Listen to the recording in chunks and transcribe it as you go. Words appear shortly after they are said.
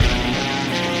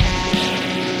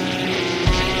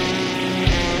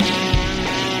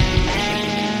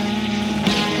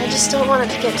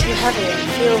want it to get too heavy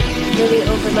and feel really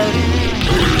overloaded.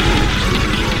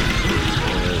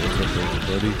 What's up,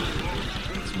 everybody?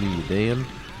 It's me, Dan.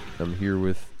 I'm here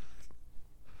with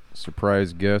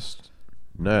surprise guest,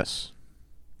 Ness.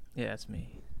 Yeah, it's me.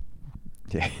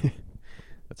 Yeah,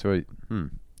 that's what.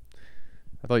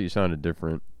 I thought you sounded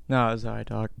different. No, that's how I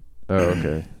talk. Oh,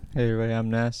 okay. Hey, everybody, I'm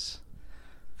Ness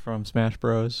from Smash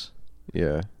Bros.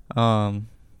 Yeah. Um,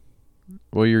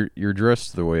 Well, you're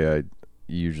dressed the way I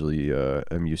usually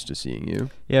am used to seeing you.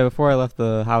 yeah, before I left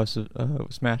the house of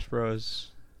Smash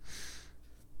Bros,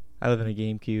 I live in a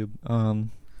GameCube.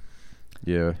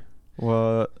 Yeah.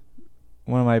 Well,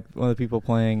 one of the people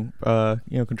playing,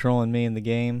 controlling me in the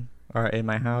game or in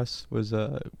my house was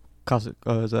when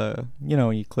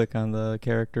you click on the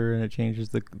character and it changes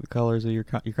the colors of your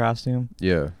costume.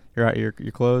 Yeah. Your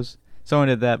clothes. Someone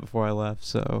did that before I left,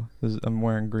 so I'm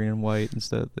wearing green and white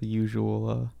instead of the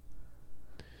usual.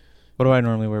 What do I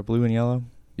normally wear? Blue and yellow.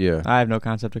 Yeah. I have no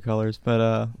concept of colors,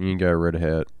 but You got a red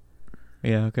hat.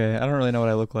 yeah, okay. I don't really know what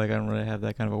I look like. I don't really have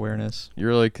that kind of awareness.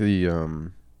 You're like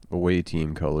the away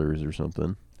team colors or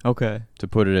something. Okay. To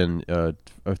put it in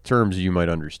terms you might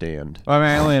understand. Well, I mean,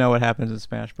 I only know what happens in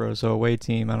Smash Bros. So away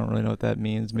team, I don't really know what that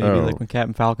means. Maybe like when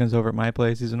Captain Falcon's over at my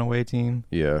place, he's an away team.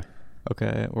 Yeah.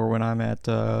 Okay. Or when I'm at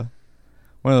one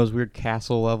of those weird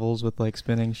castle levels with like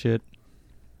spinning shit.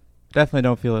 Definitely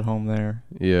don't feel at home there.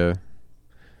 Yeah.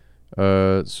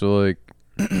 So like,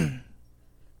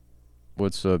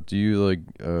 what's up? Do you like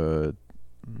do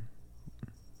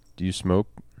you smoke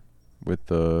with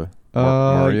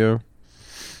Mario?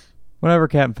 Whenever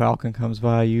Captain Falcon comes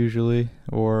by, usually,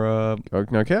 or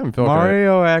Now Captain Falcon.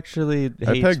 Mario actually hates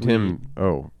I pegged weed. him.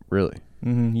 Oh, really?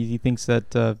 Mm-hmm. He thinks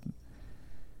that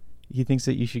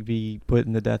you should be put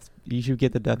in the death. You should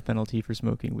get the death penalty for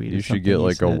smoking weed. You should get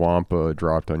like a wampa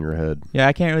dropped on your head. Yeah,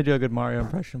 I can't really do a good Mario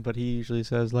impression, but he usually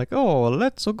says like, "Oh,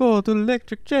 let's go to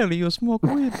Electric Jelly. You smoke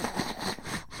weed."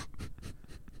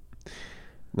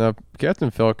 Now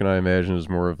Captain Falcon, I imagine, is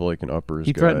more of like an uppers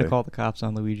He guy. threatened to call the cops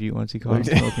on Luigi once he caught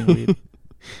him smoking weed.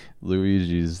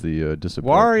 Luigi's the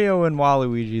disappointment. Wario and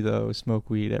Waluigi though smoke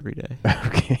weed every day.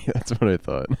 Okay, that's what I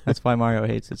thought. That's why Mario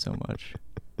hates it so much.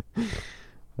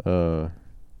 That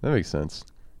makes sense.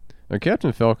 Now,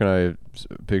 Captain Falcon, I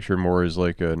pictured more as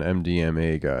like an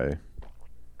MDMA guy.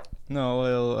 No,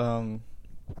 well,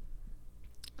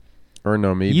 Or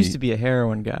no, maybe he used to be a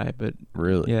heroin guy, but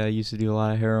really. yeah, he used to do a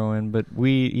lot of heroin. But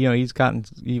weed,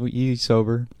 he's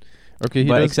sober. Okay,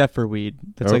 But except for weed,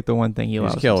 that's like the one thing he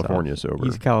allows. He's California sober.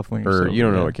 He's California or sober. you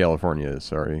don't know yeah. what California is.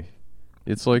 Sorry,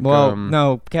 it's like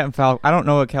no, Captain Falcon. I don't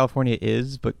know what California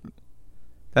is, but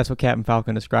that's what Captain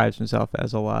Falcon describes himself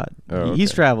as a lot. Oh, He's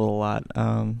okay. traveled a lot.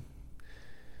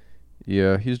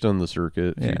 Yeah, he's done the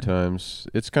circuit a few Yeah. times.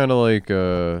 It's kind of like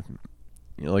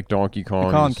like Donkey Kong.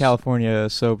 We call him California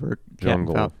sober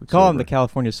Jungle Captain Falcon. Call him sober. the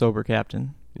California sober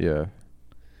captain. Yeah,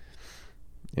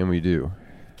 and we do.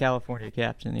 California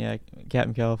captain, yeah,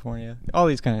 Captain California. All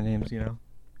these kind of names, When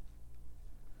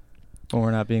we're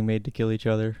not being made to kill each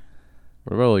other.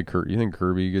 What about like you think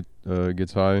Kirby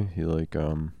gets high? He's like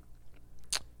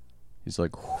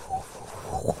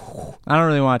I don't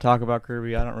really want to talk about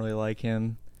Kirby. I don't really like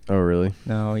him. Oh, really?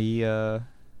 No, he I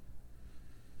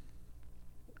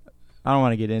don't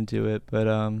want to get into it, but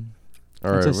All right,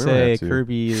 let's just we don't say have to.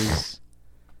 Kirby is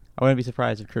I wouldn't be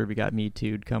surprised if Kirby got Me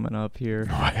Too'd coming up here.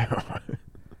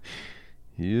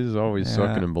 He is always Yeah.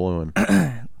 sucking and blowing.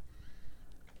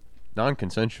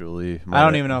 Non-consensually. I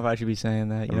don't even know if I should be saying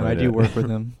that. I do work with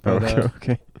him. But,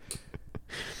 Okay.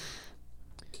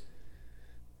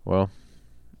 Well,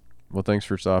 thanks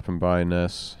for stopping by,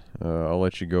 Ness. I'll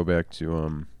let you go back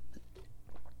to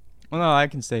well, no, I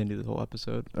can stay and do the whole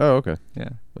episode. Oh, okay. Yeah.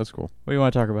 That's cool. What do you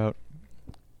want to talk about?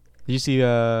 Did you see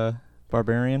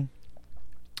Barbarian?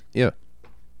 Yeah.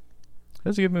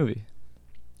 That's a good movie.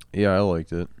 Yeah, I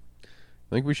liked it.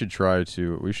 I think we should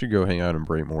we should go hang out in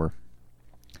Brightmoor.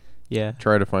 Yeah.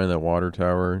 Try to find that water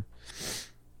tower.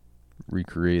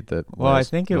 Recreate that. Well, I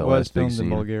think it that was last big filmed in scene.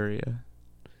 Bulgaria.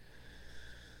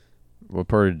 What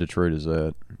part of Detroit is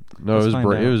that? No, Let's it find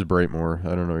out. was Brightmoor.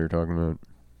 I don't know what you're talking about.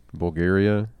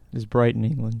 Bulgaria? It's Brighton,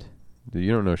 England. Dude,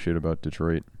 you don't know shit about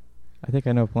Detroit. I think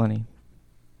I know plenty.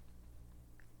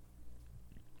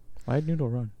 Why'd Noodle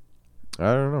run?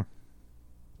 I don't know.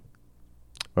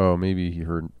 Oh, maybe he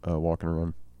heard walking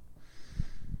around.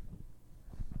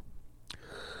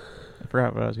 I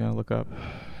forgot what I was going to look up.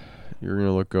 You're going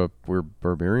to look up where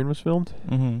Barbarian was filmed?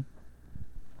 Mm-hmm.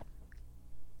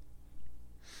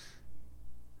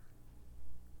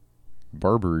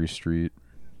 Barbary Street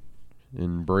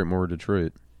in Brightmoor,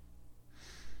 Detroit.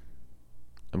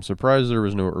 I'm surprised there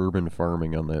was no urban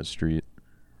farming on that street.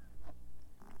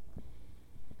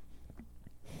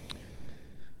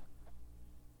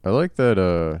 I like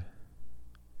that.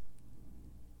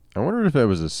 I wondered if that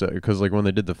was a set because, like, when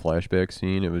they did the flashback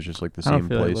scene, it was just like the I don't same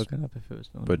feel like place, looking up if it was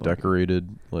filmed but in Buffalo.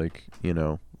 decorated like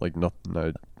like not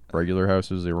regular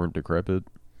houses. They weren't decrepit.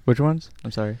 Which ones?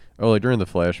 I'm sorry. Oh, like during the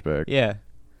flashback. Yeah.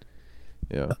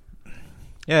 Yeah,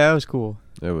 Yeah, that was cool.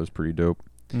 that was pretty dope.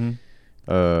 Mm-hmm.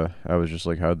 I was just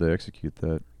like, how'd they execute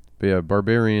that? But yeah,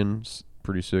 Barbarians,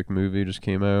 pretty sick movie, just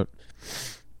came out.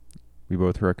 We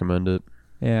both recommend it.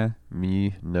 Yeah.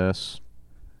 Me, Ness,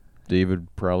 David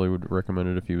probably would recommend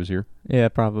it if he was here. Yeah,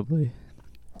 probably.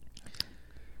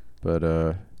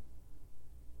 But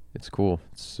it's cool.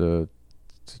 It's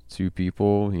two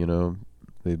people,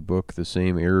 they book the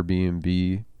same Airbnb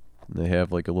and they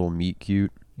have like a little meet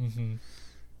cute. Mm-hmm.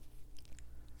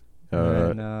 I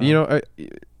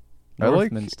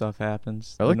like Northman stuff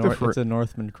happens. I like it's a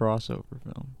Northman crossover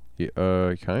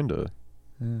film. kinda.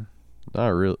 Yeah. Not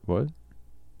really. What?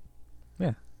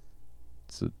 Yeah.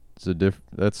 It's a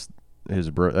that's his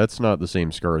bro. That's not the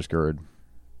same Skarsgård.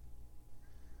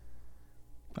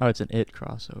 Oh, it's an It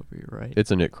crossover. You're right.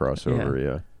 It's an It crossover.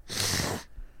 Yeah.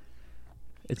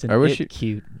 It's an I wish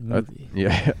cute movie.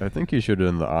 I think he should have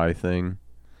done the eye thing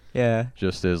Yeah.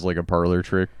 just as like a parlor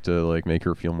trick to like make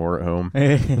her feel more at home.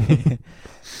 I think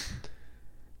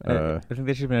there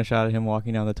should have been a shot of him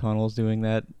walking down the tunnels doing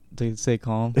that to stay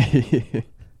calm.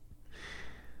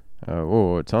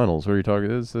 Whoa, tunnels. What are you talking?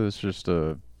 This is just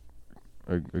a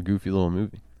goofy little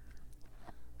movie.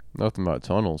 Nothing about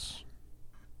tunnels.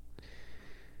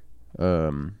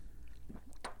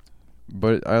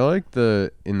 But I like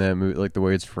in that movie, like the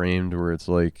way it's framed, where it's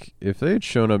like if they had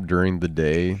shown up during the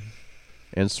day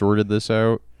and sorted this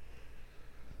out.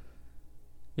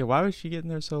 Yeah, why was she getting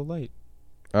there so late?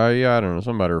 Yeah, I don't know.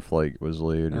 Something about her flight was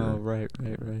late. Oh, Or, right.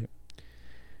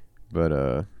 But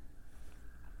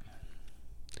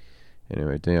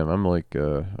anyway, damn, I'm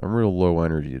real low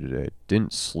energy today.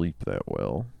 Didn't sleep that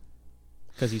well.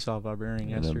 Because you saw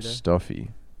Barbarian And I'm yesterday.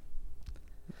 stuffy.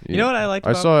 You know what I liked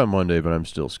I about... saw it Monday, but I'm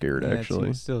still scared, Yeah, actually.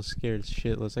 I'm still scared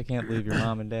shitless. I can't believe your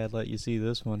mom and dad let you see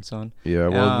this one, son. Yeah,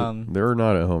 well, they're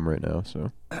not at home right now,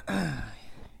 so.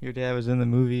 Your dad was in the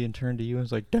movie and turned to you and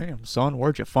was like, damn, son,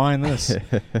 where'd you find this?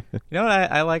 You know what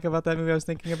I like about that movie I was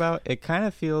thinking about? It kind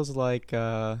of feels like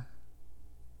the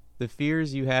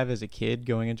fears you have as a kid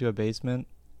going into a basement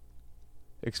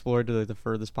explored to the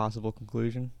furthest possible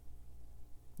conclusion.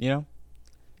 You know?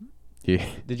 Yeah.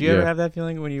 Did you ever have that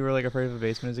feeling when you were like afraid of a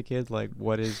basement as a kid? Like,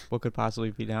 what could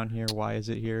possibly be down here? Why is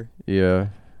it here? Yeah.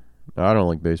 I don't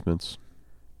like basements.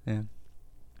 Yeah.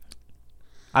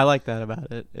 I like that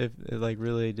about it. It like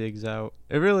really digs out.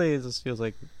 It really just feels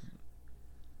like,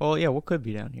 well, yeah, what could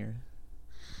be down here?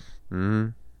 Mm-hmm.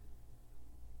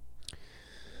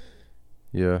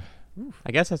 Yeah.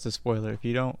 I guess that's a spoiler. If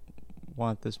you don't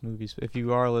want this movie, if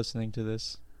you are listening to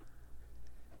this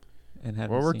and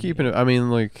haven't Well, we're seen keeping it, it. I mean,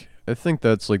 like, I think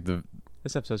that's like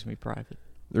this episode's gonna be private.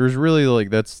 there's really like,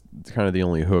 that's kind of the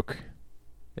only hook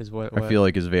Is what I feel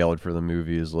like is valid for the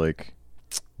movie is like,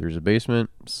 there's a basement,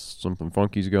 something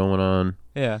funky's going on.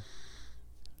 Yeah.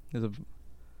 There's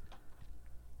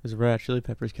a Red Hot Chili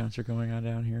Peppers concert going on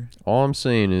down here. All I'm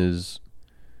saying is,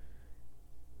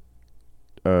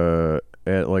 at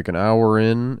like an hour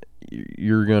in,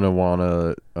 you're gonna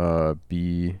wanna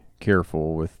be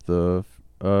careful with the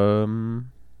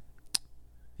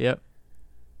Yep.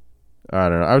 I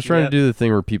don't know. I was trying Yep. to do the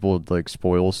thing where people would like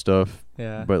spoil stuff,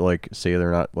 Yeah. but like say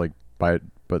they're not like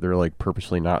but they're like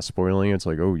purposely not spoiling it. It's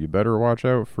like, oh, you better watch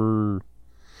out for.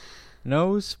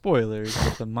 No spoilers,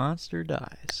 but the monster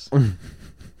dies.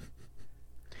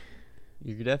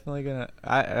 You're definitely gonna.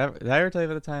 Did I ever tell you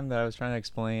about the time that I was trying to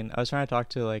explain? I was trying to talk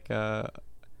to like an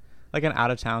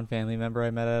out of town family member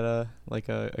I met at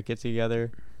a get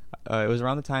together. It was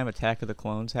around the time Attack of the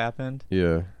Clones happened.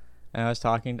 Yeah. And I was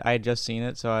talking. I had just seen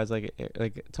it, so I was like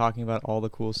talking about all the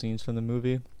cool scenes from the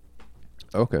movie.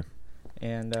 Okay.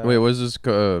 And wait, was this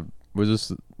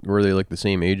were they like the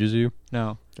same age as you?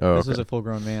 No. Oh, This okay. was a full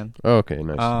grown man. Oh, okay,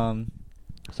 nice.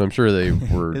 So I'm sure they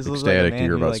were This was like a ecstatic to man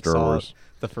hear who, about like, Star saw Wars.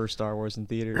 the first Star Wars in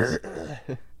theaters.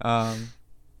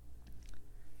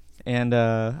 And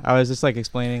I was just like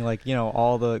explaining like, you know,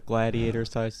 all the gladiators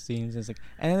type scenes, and it's like,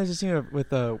 and then there's a scene with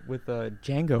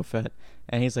Jango Fett,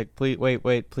 and he's like, please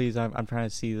wait, please, I'm trying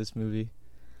to see this movie.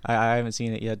 I haven't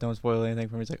seen it yet. Don't spoil anything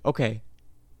for me. He's like, okay.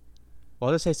 Well,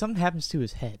 I'll just say something happens to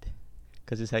his head,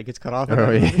 because his head gets cut off.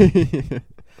 Oh, yeah.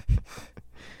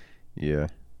 Yeah.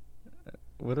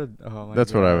 Oh my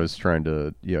That's what I God. was trying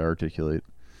to articulate.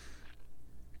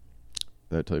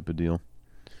 That type of deal.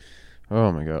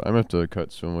 Oh my God, I'm gonna have to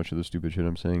cut so much of the stupid shit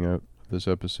I'm saying out this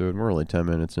episode. We're only 10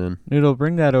 minutes in. Noodle,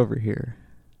 bring that over here.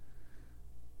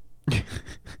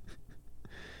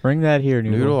 Bring that here,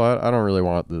 Noodle, I don't really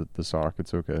want the sock.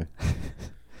 It's okay.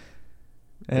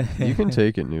 You can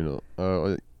take it, Noodle.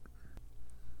 Well,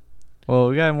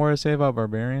 we got more to say about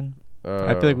Barbarian.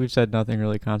 I feel like we've said nothing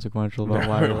really consequential about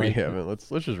why we like haven't. Let's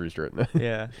just restart now.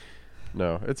 Yeah.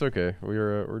 No, it's okay.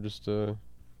 We're just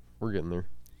we're getting there.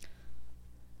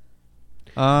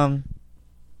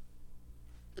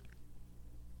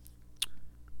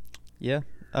 Yeah.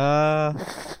 Yeah,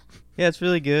 it's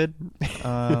really good.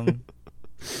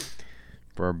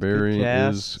 Barbarian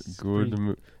is It's good.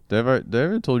 pretty- Did I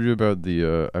ever told you about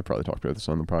the? I probably talked about this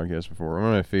on the podcast before. One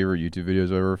of my favorite YouTube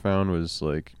videos I ever found was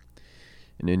like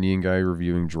an Indian guy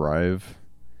reviewing Drive,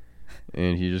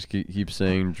 and he just keeps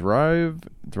saying Drive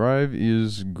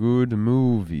is good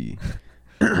movie,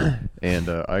 and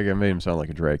I made him sound like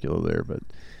a Dracula there,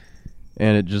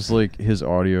 and it just like his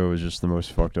audio is just the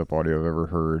most fucked up audio I've ever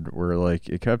heard. Where like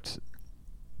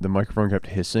the microphone kept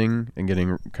hissing and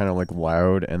getting kind of like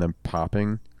loud and then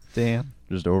popping. Damn.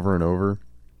 Just over and over.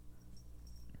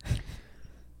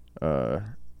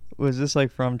 Was this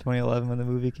like from 2011 when the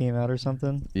movie came out or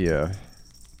something? Yeah.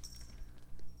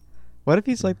 What if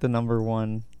he's like the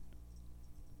 #1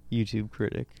 YouTube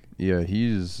critic? Yeah,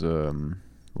 he's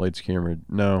Lights Camera.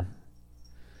 No.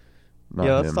 Not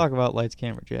Yeah, let's him. talk about Lights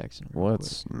Camera Jackson. real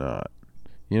Let's not.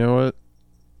 You know what?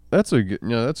 That's a good.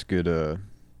 No, that's good. quick.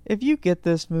 If you get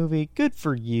this movie, good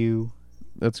for you.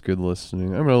 That's good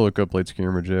listening. I'm gonna look up Lights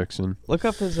Camera Jackson. Look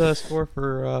up his score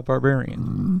for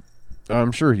Barbarian.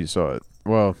 I'm sure he saw it.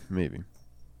 Well, maybe.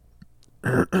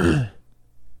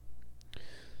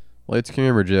 Lights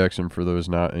Camera Jackson, for those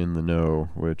not in the know,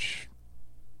 which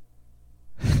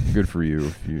good for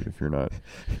you if you're not.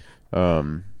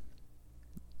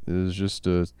 It was just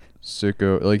a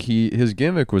sicko. Like his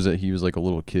gimmick was that he was like a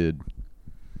little kid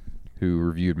who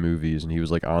reviewed movies, and he was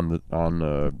like on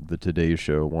the Today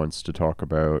Show once to talk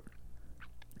about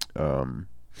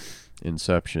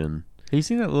Inception. Have you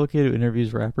seen that little kid who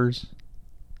interviews rappers?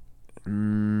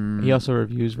 He also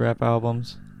reviews rap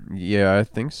albums. Yeah, I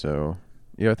think so.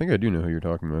 Yeah, I think I do know who you're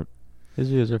talking about.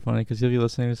 His videos are funny because he'll be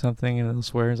listening to something and he'll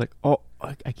swear. He's like, "Oh,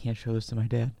 I can't show this to my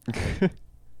dad."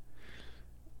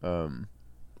 But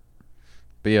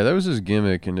yeah, that was his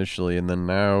gimmick initially, and then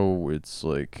now it's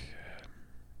like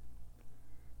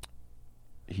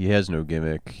he has no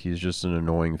gimmick. He's just an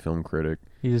annoying film critic.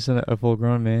 He's just a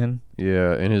full-grown man.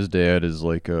 Yeah, and his dad is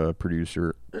like a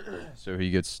producer, so he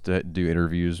gets to do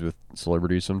interviews with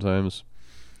celebrities sometimes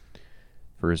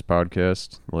for his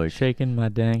podcast. Like Shaking my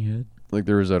dang head. Like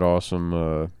there was that awesome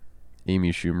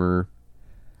Amy Schumer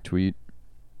tweet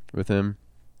with him.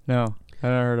 No, I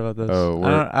never heard about this.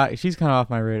 Oh, she's kind of off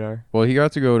my radar. Well, he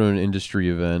got to go to an industry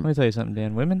event. Let me tell you something,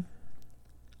 Dan. Women,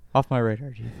 off my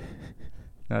radar, Chief.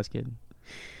 No, I was kidding.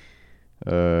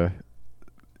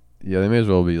 Yeah, they may as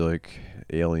well be like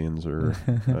aliens or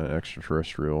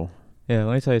extraterrestrial. Yeah,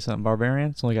 let me tell you something.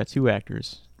 Barbarian, it's only got 2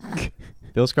 actors.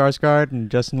 Bill Skarsgård and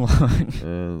Justin Long.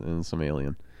 and some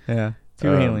alien. Yeah,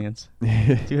 2 aliens.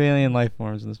 2 alien life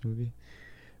forms in this movie.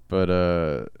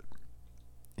 But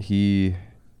he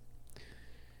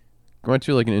went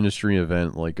to like an industry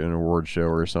event, like an award show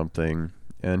or something,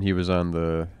 and he was on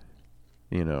the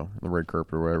red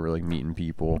carpet or whatever, like meeting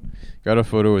people. Got a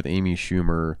photo with Amy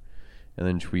Schumer, and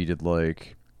then tweeted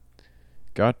like,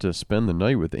 "Got to spend the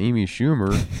night with Amy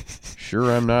Schumer.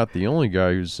 Sure, I'm not the only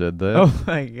guy who said that." Oh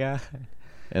my god.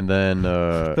 And then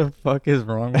What the fuck is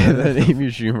wrong with and then it? Amy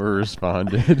Schumer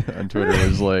responded on Twitter,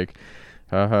 was like,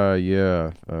 "Haha,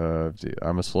 yeah,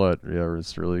 I'm a slut. Yeah,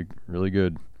 it's really, really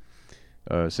good.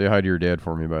 Say hi to your dad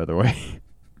for me, by the way."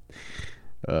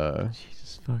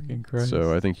 Jesus fucking Christ.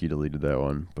 So I think he deleted that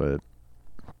one, but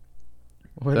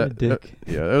what a dick.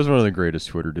 yeah, that was one of the greatest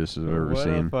Twitter disses I've ever What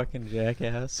seen. a fucking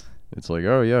jackass. It's like,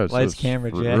 oh yeah, Lights, it's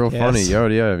camera, real funny.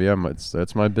 jackass. Yeah.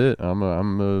 That's my bit. I'm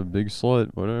a big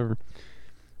slut. Whatever.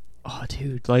 Oh,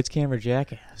 dude. Lights, camera,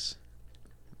 jackass.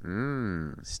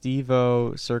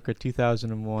 Steve-O, circa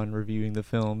 2001, reviewing the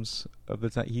films of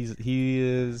the time.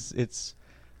 It's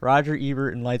Roger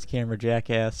Ebert and Lights, camera,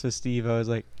 jackass. So Steve-O is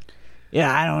like,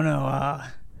 yeah, I don't know.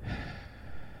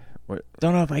 What?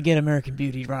 Don't know if I get American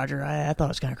Beauty, Roger. I thought it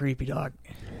was kind of creepy, dog.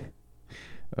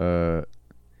 I'm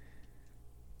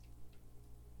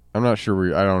not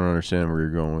sure I don't understand where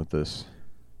you're going with this.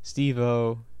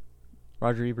 Steve-O,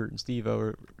 Roger Ebert and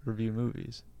Steve-O review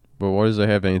movies. But what does that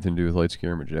have anything to do with Lights,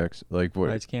 Camera, Jacks? Like what?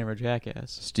 Lights, camera,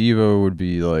 jackass. Steve-O would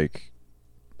be like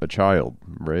a child,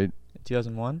 right?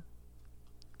 2001?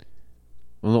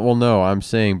 Well, no, I'm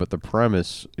saying, but the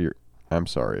premise. I'm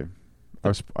sorry,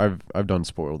 I've done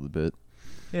spoiled a bit.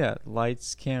 Yeah,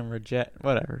 lights, camera,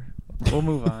 whatever. We'll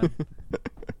move on.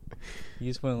 You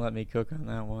just wouldn't let me cook on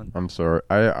that one. I'm sorry.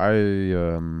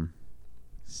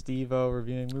 Steve-O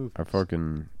reviewing movies.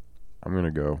 I'm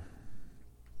gonna go.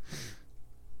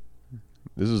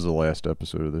 This is the last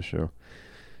episode of this show.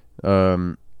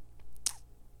 No,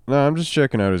 I'm just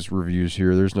checking out his reviews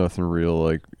here. There's nothing real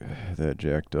like that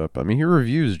jacked up. I mean, he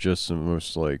reviews just some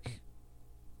most like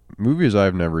movies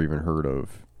I've never even heard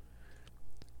of.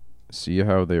 See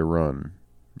How They Run.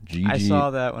 GG. I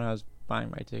saw that when I was buying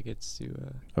my tickets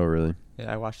to. Oh really?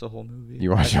 Yeah, I watched the whole movie.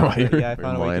 You watched it while you were Yeah, I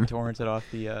found a way in to torrent it off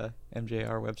the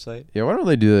MJR website. Yeah, why don't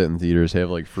they do that in theaters? Have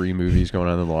like free movies going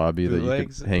on in the lobby that you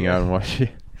Bootlegs, could hang yeah. out and watch.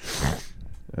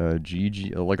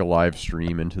 GG, like a live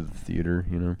stream into the theater,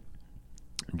 you know.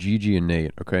 Gigi and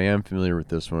Nate. Okay, I'm familiar with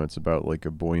this one. It's about like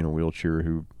a boy in a wheelchair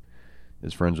who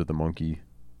is friends with a monkey,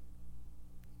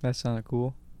 That sounded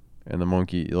cool. and the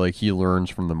monkey, like, he learns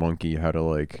from the monkey how to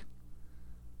like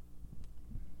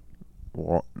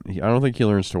walk. I don't think he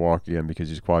learns to walk again because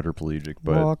he's quadriplegic.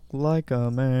 But Walk like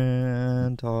a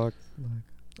man, talk like.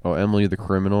 oh, Emily the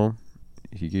Criminal,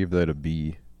 he gave that a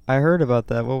B. I heard about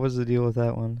that. What was the deal with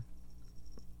that one?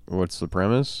 What's the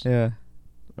premise? Yeah.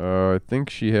 I think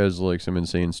she has like some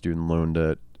insane student loan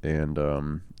debt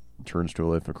and turns to a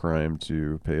life of crime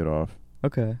to pay it off.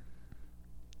 Okay.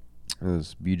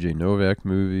 This BJ Novak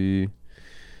movie.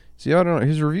 See, I don't know.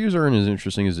 His reviews aren't as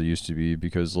interesting as they used to be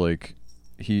because, like,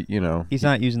 he's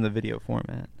not using the video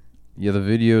format. Yeah, the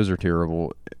videos are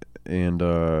terrible, and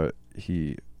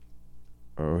he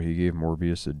gave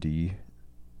Morbius a D.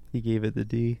 He gave it the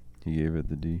D. He gave it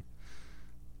the D.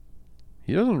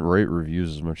 He doesn't write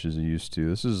reviews as much as he used to.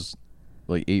 This is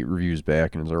like 8 reviews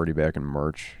back, and it's already back in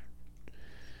March.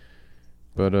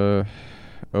 But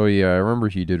oh yeah, I remember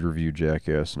he did review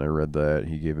Jackass, and I read that.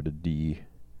 He gave it a D.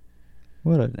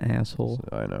 What an asshole.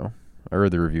 So, I know. I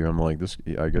read the review. I'm like, this.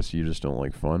 I guess you just don't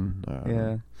like fun. I don't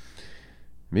know.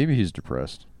 Maybe he's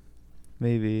depressed.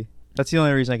 Maybe. That's the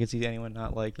only reason I could see anyone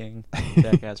not liking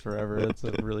Jackass Forever. It's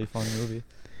a really fun movie.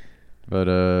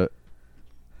 But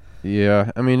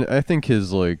yeah. I mean, I think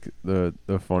his like the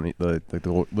funny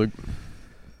the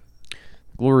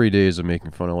glory days of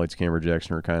making fun of Lights Camera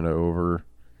Jackson are kind of over.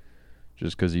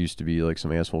 Just because he used to be like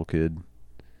some asshole kid,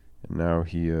 and now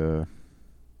he man,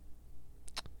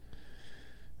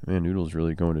 Noodle's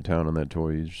really going to town on that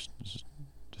toy. He's just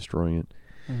destroying it.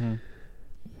 Mm-hmm.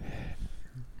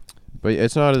 But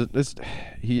it's not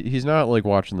he's not like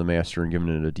watching The Master and giving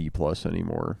it a D+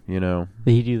 anymore, you know.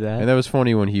 Did he do that? And that was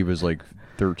funny when he was like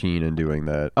 13 and doing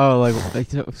that. Oh, like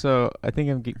so I think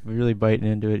I'm really biting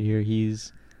into it here.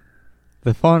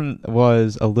 The fun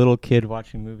was a little kid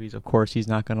watching movies. Of course, he's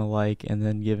not gonna like, and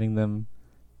then giving them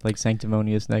like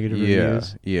sanctimonious negative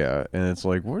reviews. Yeah, and it's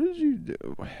like, what did you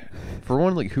do? For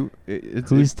one, like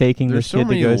who's taking this kid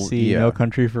to go see No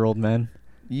Country for Old Men?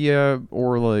 Yeah,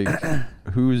 or like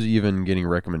who's even getting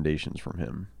recommendations from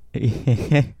him?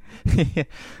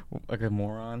 Like a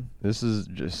moron. This is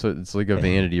just it's like a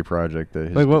vanity project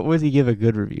that. Like, what would he give a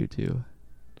good review to?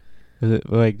 Is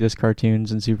it like just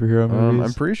cartoons and superhero movies?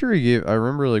 I'm pretty sure he gave. I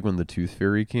remember like when the Tooth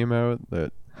Fairy came out,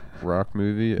 that rock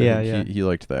movie. Yeah. He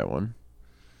liked that one.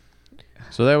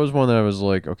 So that was one that I was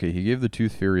like, okay, he gave the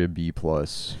Tooth Fairy a B+,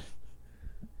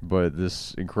 but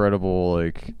this incredible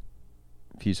like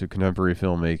piece of contemporary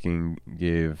filmmaking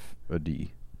gave a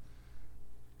D.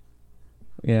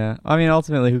 Yeah, I mean,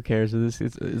 ultimately, who cares?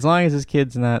 As long as this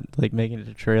kid's not like making it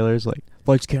to trailers, like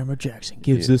Lights Camera Jackson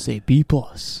gives this a B+.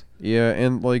 Yeah,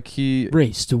 and like he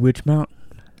Race to Witch Mountain.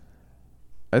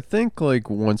 I think like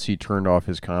once he turned off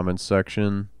his comments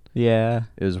section, yeah,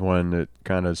 is when it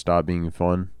kind of stopped being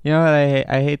fun. You know what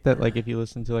I hate that, like, if you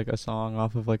listen to like a song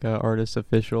off of like a artist's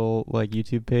official like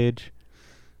YouTube page,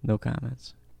 no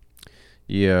comments.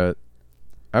 Yeah,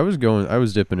 I was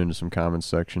dipping into some comments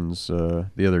sections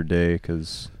the other day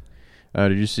because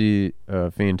did you see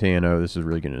Fantano? This is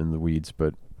really getting into the weeds,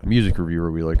 but a music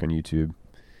reviewer we like on YouTube.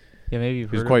 Yeah, maybe you've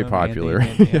heard He's of quite him, popular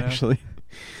Anthony Fantano. actually.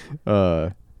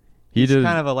 He's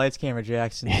kind of a Lights Camera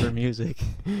Jackson for music.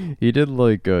 He did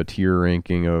like a tier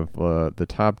ranking of the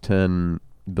top 10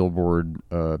 Billboard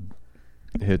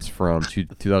hits from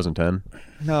 2010.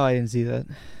 No, I didn't see that.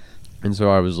 And so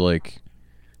I was like,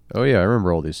 oh yeah, I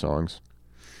remember all these songs.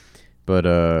 But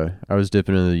I was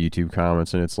dipping into the YouTube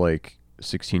comments, and it's like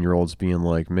 16-year-olds being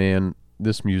like, man,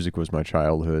 this music was my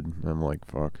childhood. And I'm like,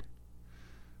 fuck.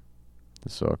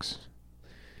 This sucks.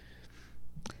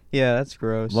 Yeah, that's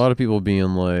gross. A lot of people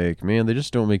being like, man, they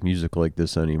just don't make music like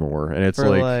this anymore. And it's For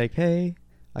like, hey,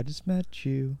 I just met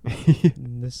you.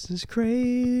 And this is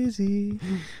crazy.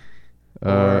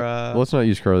 Let's not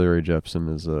use Carly Rae Jepsen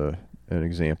an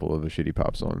example of a shitty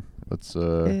pop song. Let's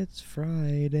It's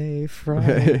Friday,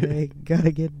 Friday,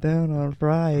 gotta get down on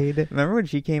Friday. Remember when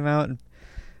she came out and,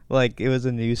 like, it was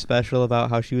a news special about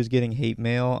how she was getting hate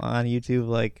mail on YouTube,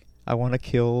 like, I want to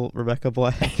kill Rebecca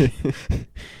Black.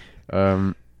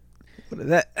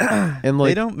 That and like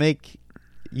they don't make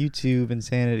YouTube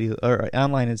insanity or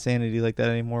online insanity like that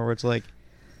anymore, where it's like,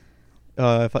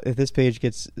 if this page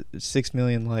gets 6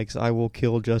 million likes, I will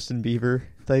kill Justin Bieber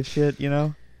type shit, you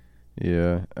know?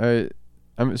 Yeah,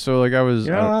 I'm so like I was.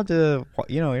 You're not allowed to,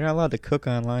 you're not allowed to cook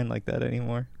online like that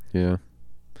anymore. Yeah.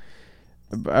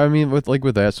 I mean, with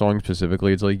that song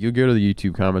specifically, it's like you go to the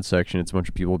YouTube comment section, it's a bunch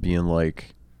of people being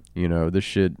like, this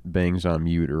shit bangs on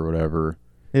mute or whatever.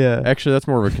 Yeah. Actually, that's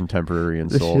more of a contemporary The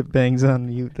insult. shit bangs on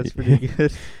mute. That's pretty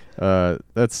good.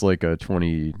 That's like a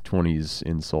 2020s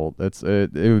insult.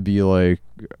 It would be like,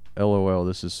 LOL,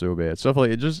 this is so bad. Stuff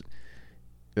like it, just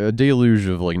a deluge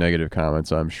of like negative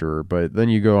comments, I'm sure. But then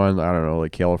you go on, I don't know,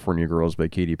 like California Girls by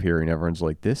Katy Perry, and everyone's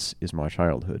like, this is my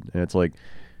childhood. And it's like,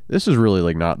 this is really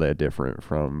like not that different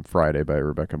from Friday by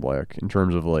Rebecca Black in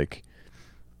terms of like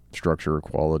structure,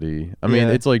 quality. I mean,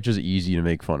 it's like just easy to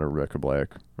make fun of Rebecca Black.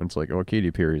 It's like, oh,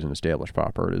 Katy Perry's an established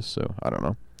pop artist, so I don't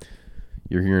know.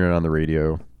 You're hearing it on the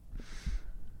radio.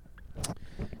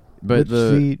 But Which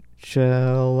seat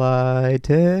shall I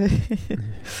take?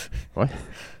 What?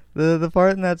 The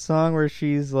part in that song where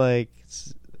she's like,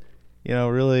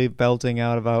 really belting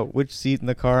out about which seat in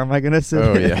the car am I gonna sit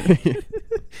Oh in? yeah.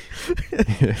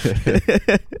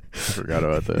 I forgot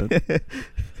about that.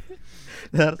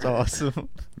 That's awesome.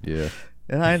 Yeah.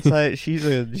 In hindsight, she's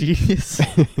a genius.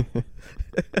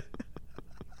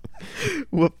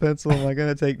 What pencil am I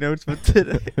gonna take notes with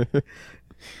today?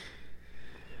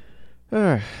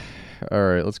 All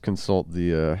right, let's consult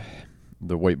the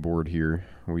whiteboard here.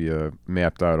 We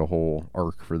mapped out a whole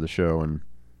arc for the show, and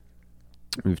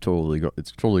it's totally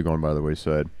gone by the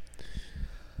wayside.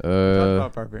 Talk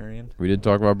about Barbarian. We did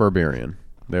talk about Barbarian.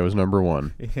 That was number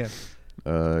 1. Yeah.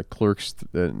 Clerks.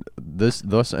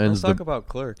 Thus ends Let's talk about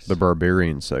Clerks. the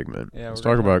Barbarian segment. Yeah, Let's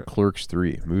we're talk gonna about Clerks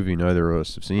 3, movie neither of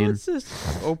us have seen. Let's just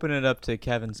open it up to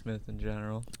Kevin Smith in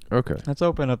general. Okay. Let's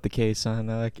open up the case on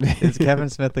is Kevin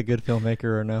Smith a good filmmaker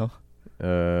or no?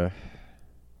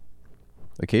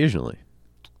 Occasionally.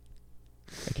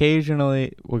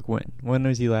 Occasionally, when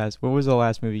was he last? What was the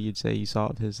last movie you'd say you saw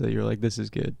of his that you're like, this is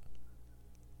good?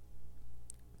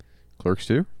 Clerks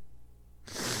 2?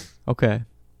 Okay.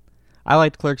 I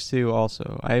liked Clerks 2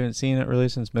 also. I haven't seen it really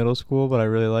since middle school, but I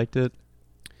really liked it.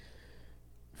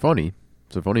 Funny.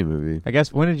 It's a funny movie. I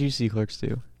guess, when did you see Clerks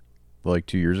 2? Like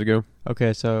 2 years ago?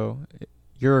 Okay, so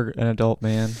you're an adult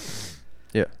man.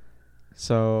 Yeah.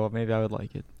 So maybe I would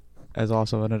like it as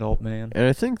also an adult man. And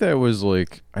I think that was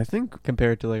like,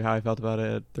 Compared to like how I felt about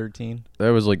it at 13. that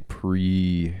was like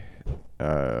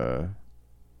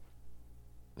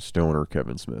Stoner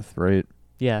Kevin Smith, right?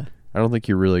 Yeah. I don't think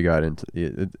he really got into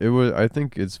it. It was. I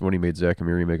think it's when he made Zack and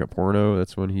Miri make a porno.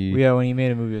 That's when he. Yeah, when he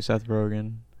made a movie with Seth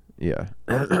Rogen. Yeah.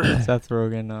 Seth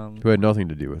Rogen. Who had nothing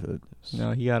to do with it.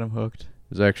 No, he got him hooked.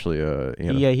 It was actually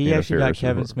he actually got Faris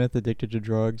Kevin who- Smith addicted to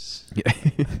drugs. Yeah.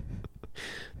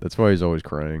 That's why he's always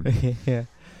crying. Yeah.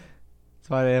 That's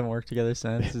why they haven't worked together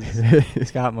since.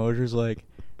 Scott Moser's like,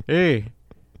 hey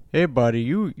buddy,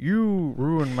 you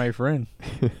ruined my friend.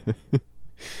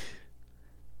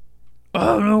 I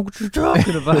don't know what you're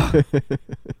talking about.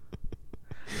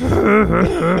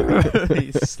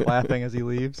 He's laughing as he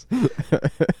leaves.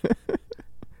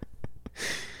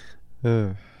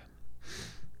 But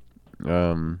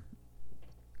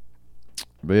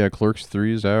yeah, Clerks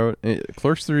 3 is out.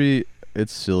 Clerks 3,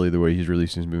 it's silly the way he's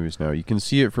releasing his movies now. You can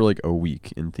see it for like a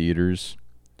week in theaters,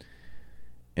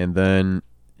 and then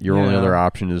your only other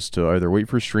option is to either wait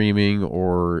for streaming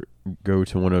or go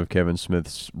to one of Kevin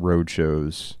Smith's road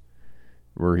shows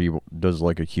where he does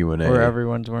like a Q&A. Where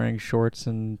everyone's wearing shorts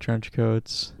and trench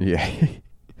coats. Yeah.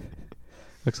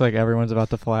 Looks like everyone's about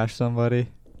to flash somebody.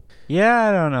 Yeah,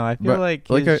 I don't know. I feel like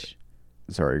his...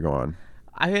 Sorry, go on.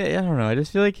 I don't know. I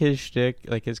just feel like his shtick,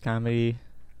 like his comedy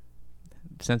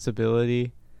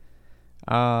sensibility,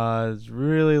 has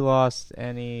really lost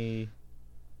any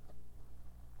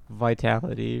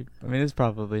vitality. I mean, it's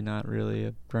probably not really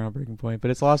a groundbreaking point,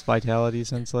 but it's lost vitality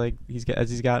since like as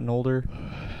he's gotten older.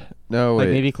 No, like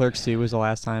wait. maybe Clerks 2 was the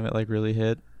last time it like really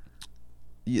hit.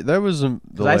 Yeah, that was the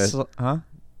last.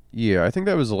 Yeah, I think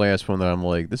that was the last one that I'm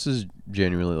like, this is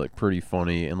genuinely like pretty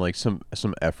funny, and like some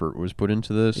effort was put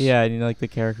into this. Yeah, and like the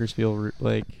characters feel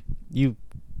like you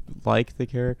like the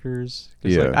characters.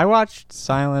 Yeah. Like, I watched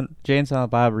Jay and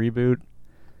Silent Bob reboot.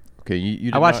 Okay,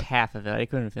 you did I watched not, half of it. I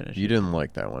couldn't finish You it. didn't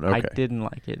like that one. Okay. I didn't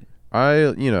like it.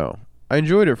 I I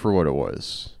enjoyed it for what it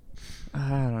was. I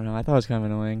don't know. I thought it was kind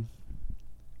of annoying.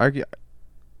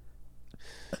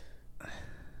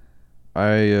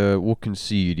 I will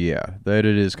concede, yeah, that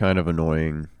it is kind of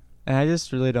annoying And I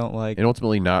just really don't like. and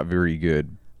ultimately not very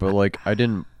good. But like, I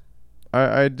didn't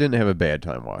have a bad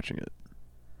time watching it.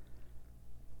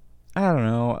 I don't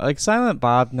know. Like Silent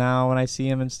Bob now, when I see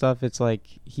him and stuff, it's like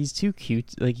he's too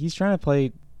cute. Like he's trying to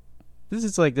play. This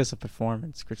is like just a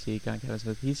performance critique on Kevin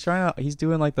Smith. He's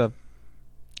doing like the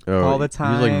all the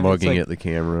time. He's like It's mugging like- at the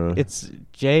camera. It's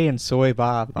Jay and Soy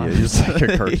Bob. Yeah, he's like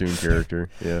a cartoon character.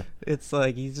 Yeah. It's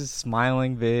like he's just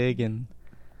smiling big and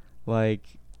like,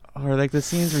 or like the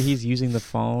scenes where he's using the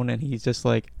phone and he's just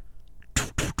like,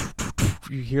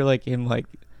 you hear like him like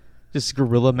just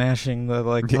gorilla mashing the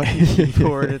like fucking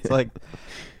keyboard. It's like,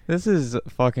 this is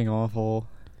fucking awful.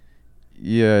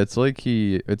 Yeah, it's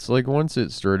like once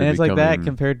it started And it's like that becoming-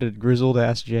 compared to grizzled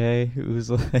ass Jay,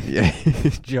 who's like Yeah.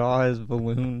 his jaw is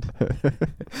ballooned.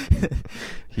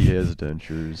 He has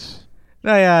dentures.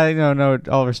 No, yeah, no,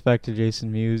 all respect to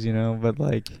Jason Mewes, but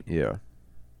like, Yeah.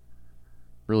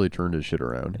 Really turned his shit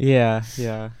around. yeah.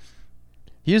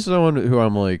 He's someone who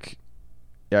I'm like,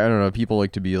 yeah, I don't know. People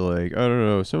like to be like, I don't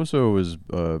know, so was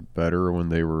better when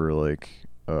they were like,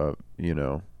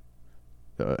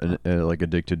 like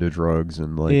addicted to drugs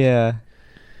and like. Yeah.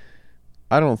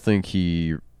 I don't think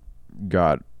he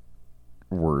got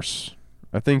worse.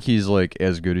 I think he's like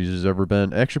as good as he's ever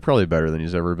been. Actually, probably better than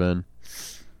he's ever been.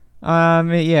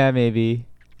 Yeah, maybe.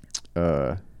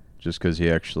 Just because he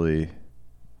actually,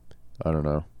 I don't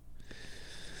know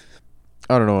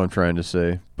what I'm trying to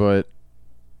say, but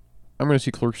I'm gonna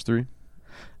see Clerks 3.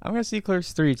 I'm gonna see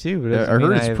Clerks 3 too, but I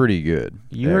heard it's pretty good.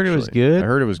 You heard it was actually. good? I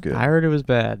heard it was good. I heard it was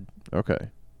bad, Okay.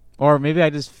 or maybe I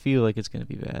just feel like it's gonna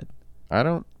be bad.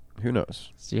 Who knows?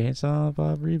 Jay and Silent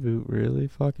Bob reboot really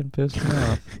fucking pissed me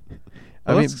off.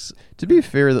 I mean, to be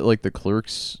fair, that like the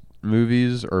Clerks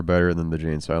movies are better than the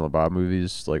Jay and Silent Bob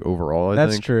movies, like overall. I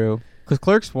that's think. true. Because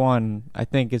Clerks 1, I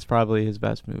think, is probably his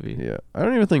best movie. Yeah, I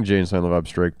don't even think Jay and Silent Bob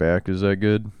Strike Back is that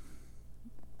good.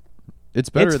 It's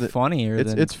better It's than funnier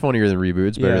than it's funnier than Reboot.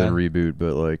 It's better Yeah. than Reboot,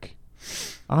 but like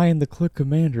I and the Click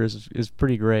Commander is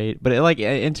pretty great. But like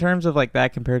in terms of like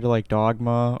that compared to like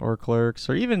Dogma or Clerks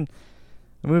or even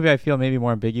the movie I feel maybe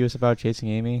more ambiguous about, Chasing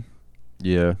Amy.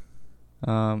 yeah,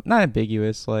 Not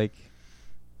ambiguous. Like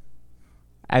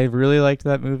I really liked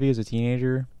that movie as a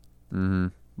teenager,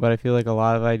 but I feel like a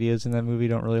lot of ideas in that movie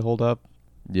don't really hold up.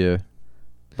 yeah.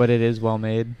 But it is well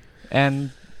made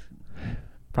and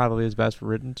probably his best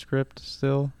written script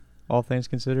still, all things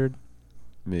considered.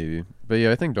 Maybe. But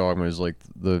yeah, I think Dogma is like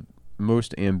the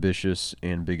most ambitious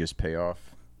and biggest payoff.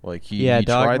 Like he tried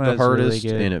Dogma the is really hardest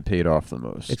good. and it paid off the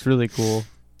most. It's really cool.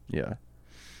 Yeah.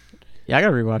 Yeah, I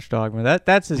gotta rewatch Dogma.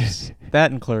 That's his.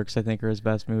 That and Clerks, I think, are his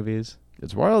best movies.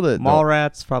 It's wild that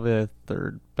Mallrats probably a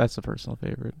third. That's a personal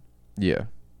favorite. yeah.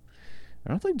 I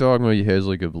don't think Dogma has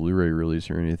like a Blu-ray release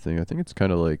or anything. I think it's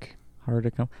kind of like Hard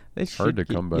to come. Hard to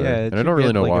come by. Yeah, And I don't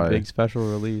really know like why. A big special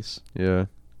release. yeah.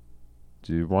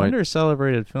 Dude, why? Under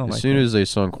celebrated film. As I soon think. as they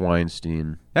sunk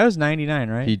Weinstein, That was '99,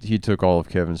 right? he took all of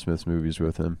Kevin Smith's movies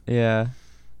with him. Yeah.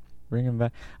 Bring him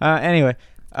back. Anyway,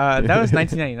 that was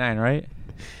 1999, right?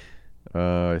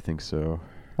 I think so.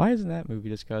 Why isn't that movie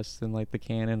discussed in like the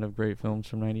canon of great films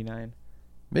from '99?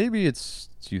 Maybe it's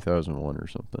 2001 or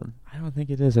something. I don't think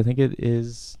it is. I think it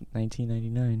is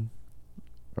 1999.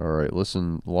 All right,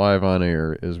 listen live on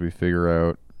air as we figure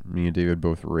out. Me and David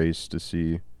both raced to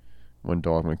see when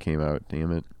Dogma came out.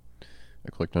 Damn it. I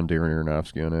clicked on Darren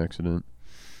Aronofsky on accident.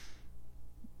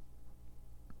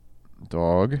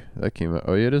 Dog. That came out.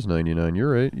 Oh, yeah, it is 99.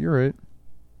 You're right.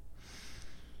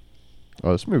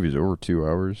 Oh, this movie's over 2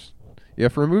 hours. Yeah,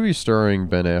 for a movie starring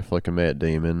Ben Affleck and Matt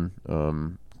Damon,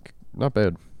 not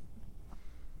bad.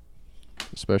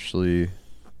 Especially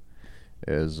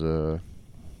as I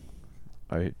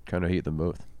kind of hate them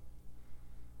both.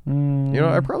 You know,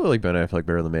 I probably like Ben Affleck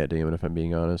better than Matt Damon, if I'm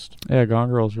being honest. Yeah, Gone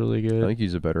Girl's really I good. think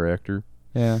he's a better actor.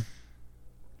 Yeah.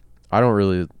 I don't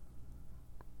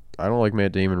like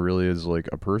Matt Damon really as like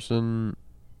a person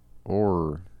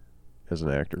or as an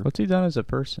actor. What's he done as a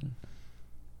person?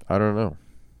 I don't know.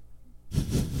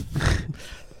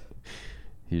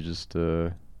 He just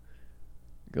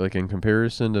like in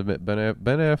comparison to Ben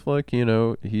Affleck, you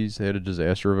know, he's had a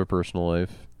disaster of a personal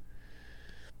life,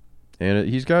 and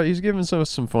he's given us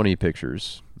some funny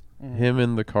pictures. Him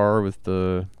in the car with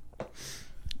the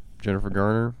Jennifer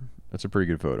Garner. That's a pretty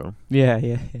good photo. Yeah.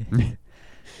 Yeah,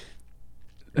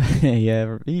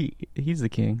 he's the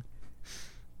king.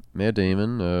 Matt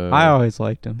Damon. I always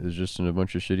liked him. Is just in a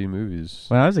bunch of shitty movies.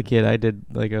 When I was a kid, I did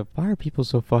like why are people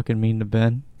so fucking mean to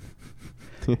Ben?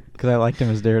 because I liked him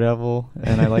as Daredevil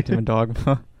and I liked him in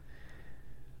Dogma.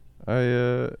 I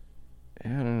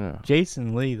don't know.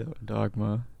 Jason Lee though, in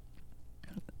Dogma.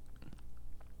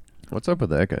 What's up with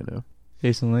that guy now?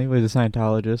 Jason Lee was a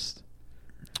Scientologist.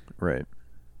 Right.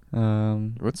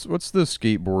 Um, What's the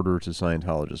skateboarder to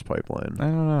Scientologist pipeline? I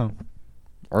don't know.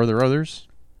 Are there others?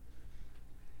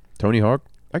 Tony Hawk?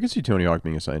 I could see Tony Hawk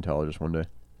being a Scientologist one day.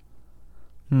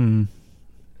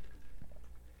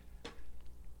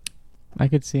 I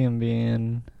could see him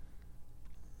being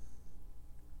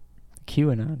a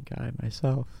QAnon guy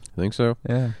myself. Think so?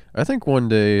 Yeah. I think one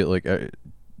day, like,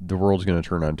 the world's going to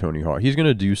turn on Tony Hawk. He's going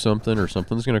to do something, or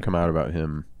something's going to come out about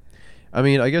him. I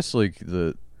mean, I guess, like,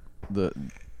 the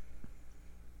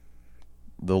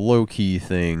low-key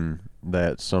thing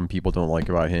that some people don't like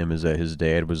about him is that his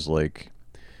dad was, like,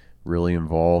 really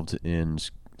involved in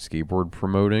skateboard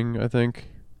promoting, I think.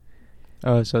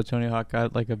 Oh, so Tony Hawk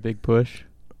got like a big push.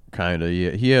 Kind of,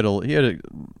 yeah. He had a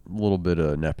little bit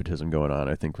of nepotism going on,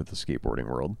 I think, with the skateboarding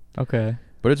world. Okay.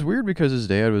 But it's weird because his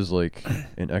dad was like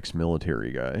an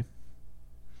ex-military guy,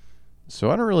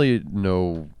 so I don't really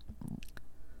know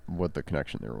what the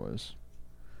connection there was.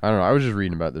 I don't know. I was just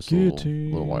reading about this a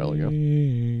little while ago.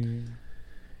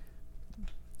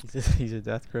 He's a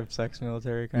death grip sex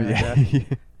military kind of Yeah. guy.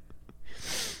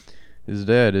 His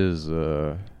dad is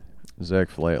Zach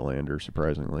Flatlander,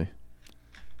 surprisingly.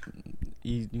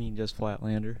 You mean just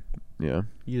Flatlander? Yeah.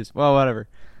 Well, whatever.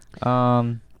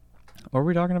 What were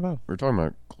we talking about? We're talking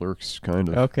about Clerks, kind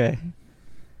of. Okay.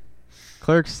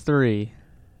 Clerks 3.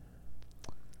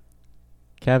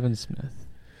 Kevin Smith.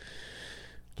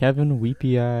 Kevin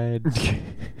weepy-eyed.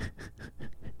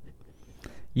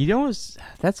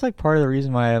 That's like part of the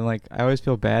reason why I'm like, I always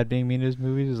feel bad being mean to his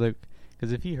movies, is like,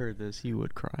 because if he heard this, he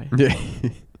would cry. Yeah.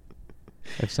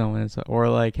 If someone is, or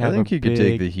like have I think a he could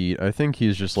take the heat. I think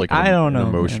he's just like I don't an know,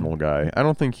 emotional man. guy. I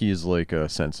don't think he's like a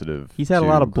sensitive. He's had a to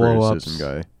lot of criticism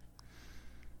blow-ups. guy.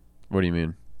 What do you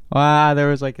mean? There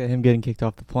was like him getting kicked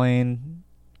off the plane.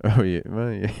 Oh yeah,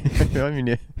 well, yeah. I mean,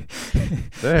 yeah.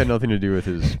 That had nothing to do with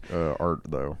his art,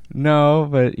 though. No,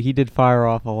 but he did fire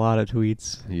off a lot of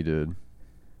tweets. He did.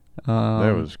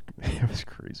 That was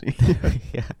crazy.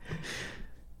 Yeah.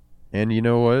 And you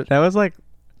know what? That was like,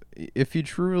 If he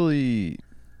truly,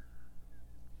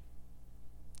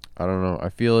 I don't know. I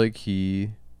feel like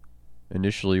he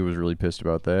initially was really pissed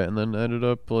about that, and then ended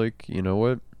up like, you know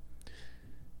what?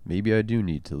 Maybe I do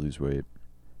need to lose weight.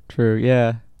 true,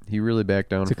 yeah. He really backed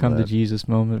down To from come that. to Jesus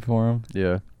moment for him.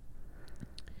 Yeah.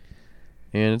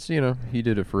 And it's, he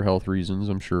did it for health reasons,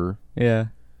 I'm sure. Yeah.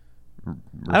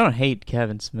 I don't hate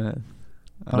Kevin Smith.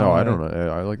 I don't know.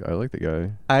 I like the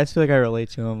guy. I just feel like I relate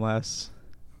to him less.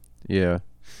 Yeah.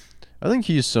 I think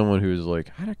he's someone who's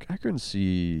like, I couldn't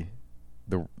see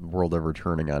the world ever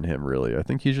turning on him, really. I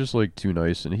think he's just like too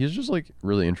nice, and he's just like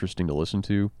really interesting to listen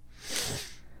to.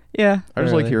 Yeah. I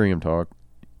just like hearing him talk.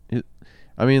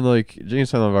 I mean, like, Jay &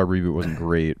 Silent Bob Reboot wasn't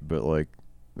great, but like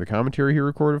the commentary he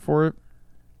recorded for it,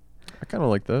 I kind of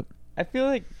like that. I feel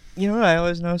like, what I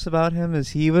always notice about him is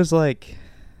he was like,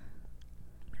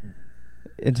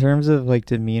 in terms of like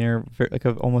demeanor, like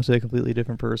almost a completely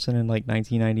different person in like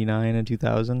 1999 and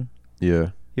 2000.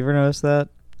 Yeah. You ever notice that?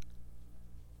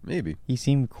 Maybe. He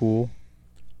seemed cool.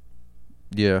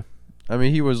 Yeah. I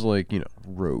mean, he was like,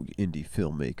 rogue indie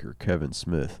filmmaker Kevin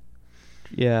Smith.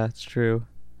 Yeah, it's true.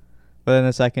 But then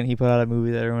the second he put out a movie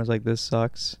that everyone was like, this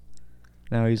sucks,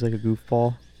 now he's like a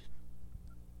goofball.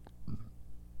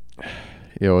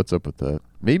 Yeah, what's up with that?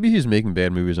 Maybe he's making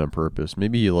bad movies on purpose.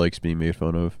 Maybe he likes being made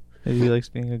fun of. Maybe he likes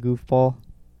being a goofball.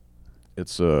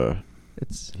 It's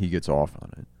It's he gets off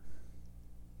on it.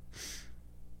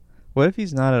 What if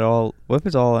he's not at all? What if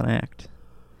it's all an act?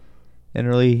 And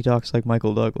really, he talks like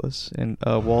Michael Douglas in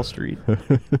Wall Street.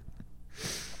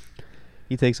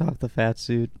 He takes off the fat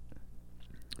suit.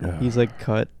 He's like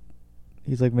cut.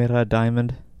 He's like made out of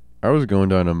diamond. I was going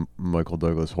down a Michael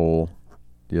Douglas hole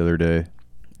the other day.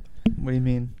 What do you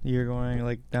mean? You're going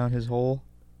like down his hole?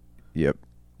 Yep.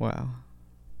 Wow.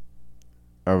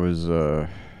 I was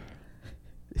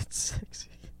It's sexy.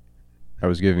 I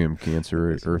was giving him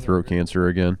cancer or throat cancer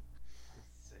again.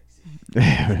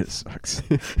 It sucks.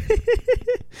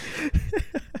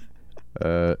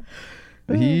 I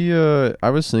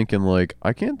was thinking, like,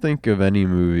 I can't think of any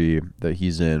movie that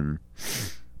he's in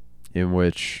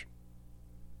which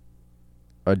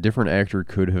a different actor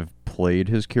could have played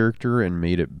his character and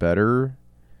made it better.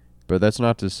 But that's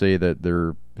not to say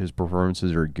that his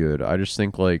performances are good. I just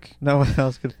think, like, No one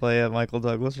else could play a Michael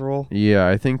Douglas role. yeah,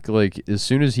 I think, like, as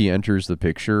soon as he enters the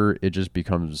picture, it just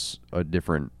becomes a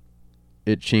different.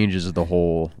 It changes the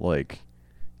whole, like,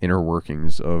 inner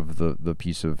workings of the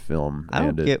piece of film. I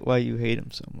don't get why you hate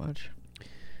him so much.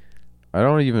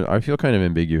 I feel kind of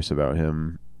ambiguous about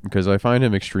him because I find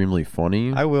him extremely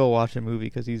funny. I will watch a movie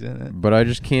because he's in it. But I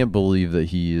just can't believe that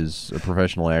he is a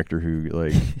professional actor who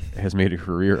like has made a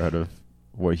career out of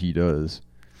what he does.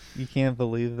 You can't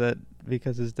believe that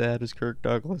because his dad is Kirk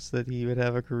Douglas that he would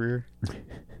have a career.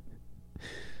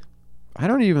 I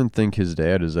don't even think his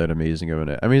dad is that amazing of an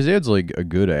actor. I mean, his dad's like a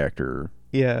good actor.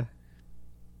 Yeah.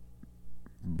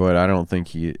 But I don't think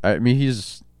he's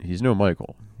no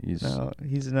Michael. He's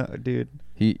not, dude.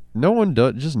 No one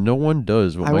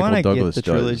does what Michael Douglas does.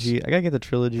 Trilogy. I gotta get the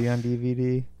trilogy on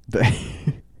DVD.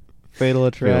 Fatal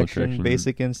Attraction,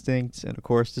 Basic Instinct, and of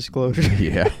course Disclosure.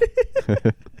 Yeah.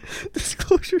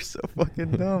 Disclosure's so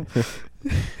fucking dumb.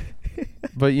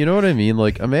 But you know what I mean?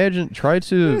 Like, imagine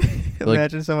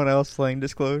someone else playing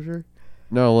Disclosure.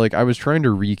 No, like I was trying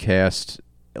to recast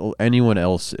anyone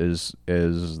else as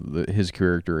his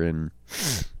character in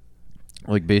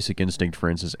like Basic Instinct, for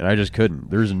instance, and I just couldn't.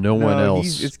 There's no one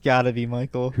else. It's got to be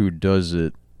Michael who does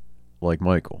it like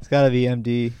Michael. It's got to be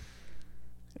MD.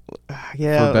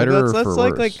 Yeah, for better let's or for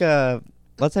worse.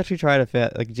 Let's actually try to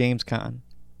fit like James Caan.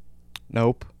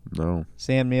 Nope. No.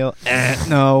 Sam Neill.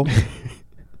 No.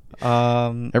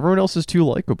 Everyone else is too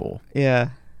likable. Yeah.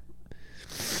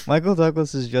 Michael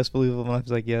Douglas is just believable. I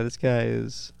was like, yeah, this guy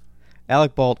is.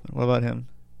 Alec Baldwin. What about him?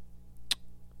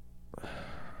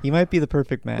 He might be the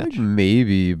perfect match. Like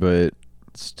maybe, but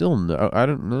still no. I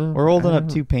don't know. We're holding up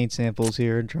 2 paint samples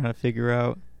here and trying to figure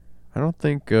out. I don't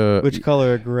think which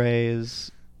color of gray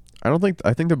is. I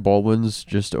think the Baldwins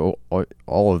just all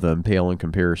of them pale in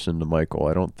comparison to Michael.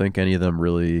 I don't think any of them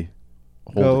really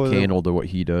hold a candle to what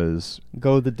he does.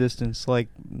 Go the distance like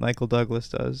Michael Douglas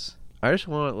does. I just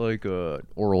want like a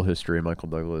oral history of Michael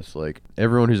Douglas, like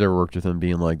everyone who's ever worked with him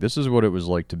being like, this is what it was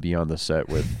like to be on the set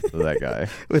with that guy.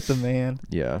 With the man.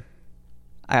 Yeah.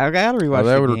 I gotta rewatch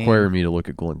that would require me to look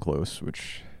at Glenn Close,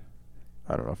 which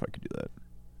I don't know if I could do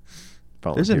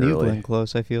that. There's a new Glenn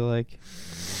Close, I feel like.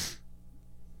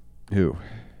 Who?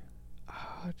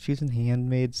 She's in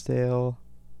Handmaid's Tale.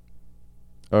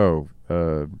 Oh,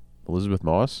 Elizabeth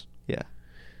Moss? Yeah.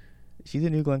 Is she the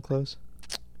new Glenn Close?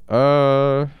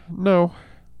 No.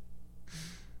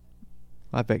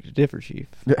 I beg to differ, Chief.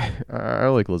 I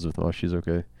like Elizabeth Moss. She's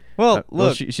okay. Well,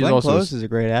 look, she's Glenn also Close is a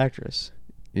great actress.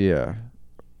 Yeah.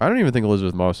 I don't even think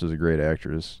Elizabeth Moss is a great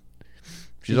actress.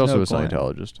 She's also no a Glenn.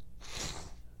 Scientologist.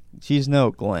 She's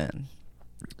no Glenn.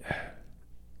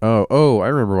 Oh, I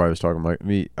remember why I was talking about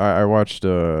me. I watched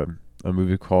a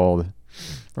movie called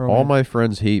All My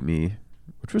Friends Hate Me,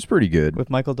 which was pretty good. With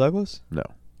Michael Douglas? No.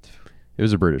 It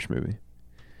was a British movie.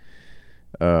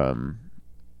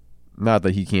 Not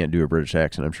that he can't do a British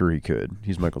accent. I'm sure he could.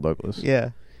 He's Michael Douglas.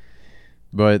 Yeah.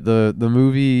 But the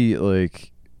movie,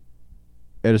 like,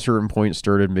 at a certain point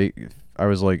I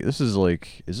was like, is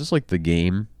this like The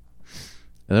Game?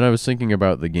 And then I was thinking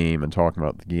about The Game and talking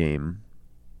about The Game.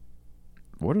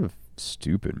 What a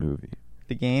stupid movie.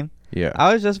 The Game? Yeah.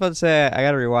 I was just about to say I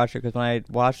gotta rewatch it because when I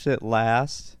watched it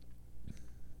last,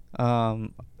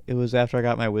 it was after I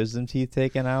got my wisdom teeth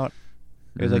taken out.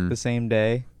 It was like the same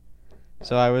day.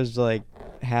 So I was like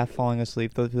half falling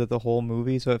asleep through the whole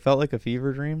movie, so it felt like a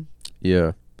fever dream.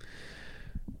 Yeah.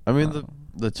 I mean,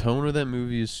 the tone of that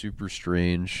movie is super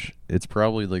strange. It's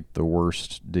probably like the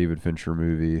worst David Fincher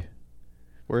movie.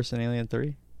 Worse than Alien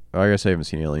 3? I guess I haven't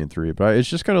seen Alien 3, but it's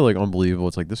just kind of like unbelievable.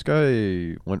 It's like this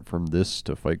guy went from this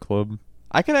to Fight Club.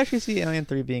 I could actually see Alien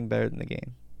 3 being better than The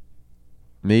Game.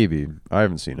 Maybe. I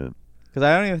haven't seen it. Because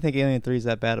I don't even think Alien 3 is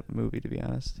that bad of a movie, to be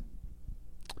honest.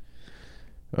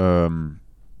 I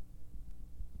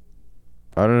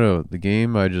don't know. The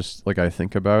Game, I just, like, I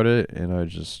think about it, and I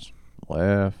just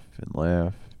laugh and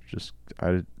laugh.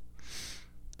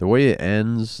 The way it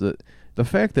ends, the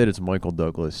fact that it's Michael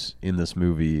Douglas in this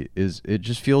movie it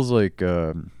just feels like,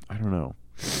 I don't know.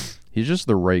 He's just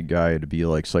the right guy to be,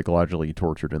 like, psychologically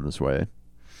tortured in this way.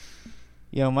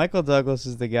 You know, Michael Douglas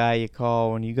is the guy you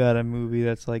call when you got a movie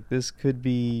that's like, this could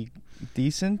be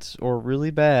decent or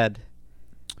really bad.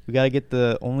 We got to get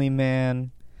the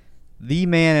man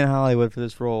in Hollywood for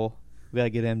this role. We got to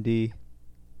get MD.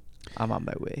 I'm on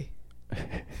my way.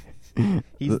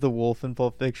 He's the wolf in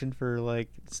Pulp Fiction for, like,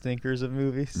 stinkers of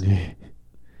movies.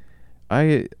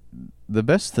 The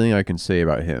best thing I can say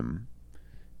about him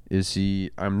is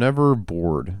I'm never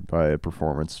bored by a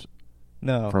performance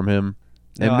from him.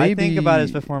 No, and maybe, I think about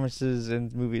his performances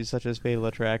in movies such as Fatal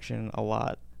Attraction a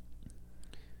lot.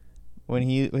 When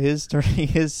his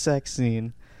sex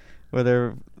scene where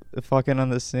they're fucking on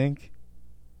the sink.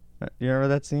 You remember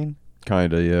that scene?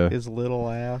 Kinda, yeah. his little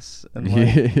ass, and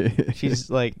like she's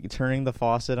like turning the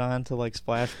faucet on to like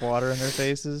splash water in their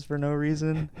faces for no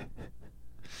reason.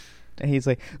 And he's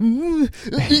like,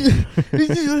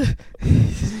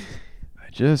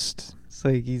 Just it's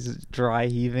like he's dry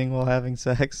heaving while having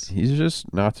sex. he's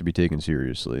just not to be taken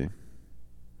seriously,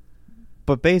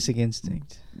 But Basic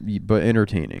Instinct. but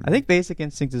entertaining. I think Basic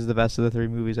Instinct is the best of the three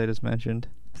movies I just mentioned.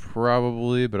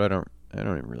 Probably, but I don't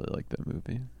even really like that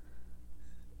movie.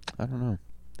 I don't know.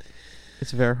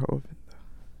 It's Verhoeven.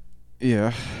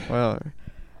 Yeah. Well,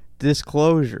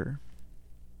 disclosure.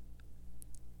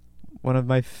 One of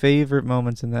my favorite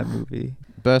moments in that movie,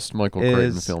 Best Michael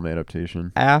Crichton Is- film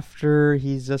adaptation. after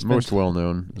he's just been Most well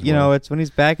known. you know, it's when he's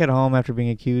back at home after being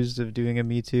accused of doing a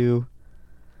Me Too,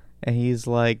 and he's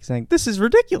like saying, "This is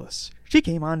ridiculous. She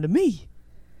came on to me."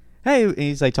 Hey, and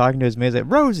he's like talking to his maid, like,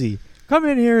 "Rosie, come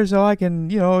in here so I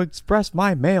can, express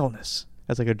my maleness."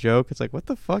 That's like a joke. It's like, what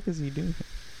the fuck is he doing?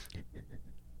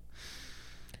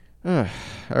 All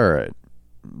right.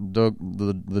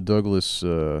 The Douglas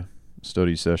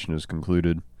study session is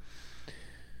concluded.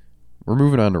 We're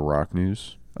moving on to rock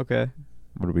news. Okay.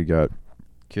 What do we got?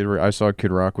 I saw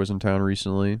Kid Rock was in town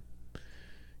recently.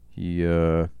 He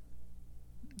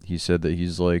said that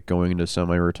he's like going into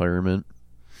semi-retirement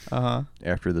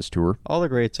after this tour. All the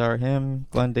greats are him,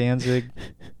 Glenn Danzig,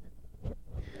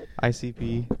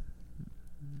 ICP.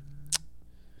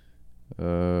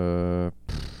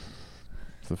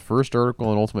 The first article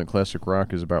on Ultimate Classic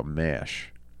Rock is about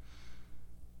MASH.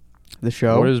 The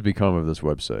show. What has become of this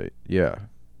website? Yeah,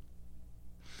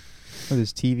 What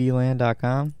is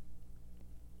TVland.com?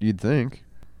 you'd think.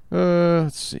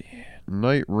 Let's see.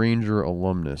 Night Ranger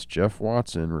alumnus Jeff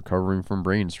Watson recovering from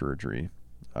brain surgery.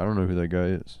 I don't know who that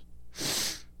guy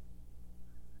is.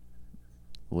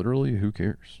 Literally, who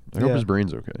cares? I hope Yeah. his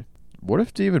brain's okay. What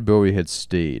if David Bowie had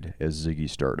stayed as Ziggy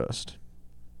Stardust?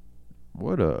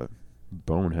 What a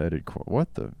boneheaded quote.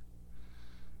 What the?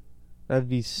 That'd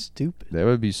be stupid. That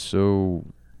would be so...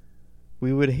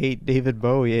 We would hate David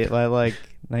Bowie at like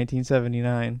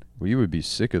 1979. We would be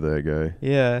sick of that guy.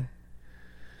 Yeah.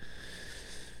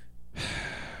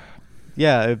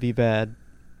 Yeah, it would be bad.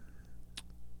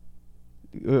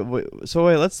 So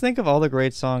wait, let's think of all the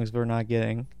great songs we're not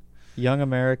getting. Young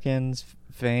Americans,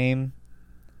 Fame,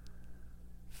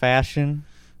 Fashion,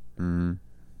 Mm.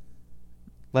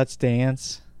 Let's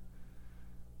Dance,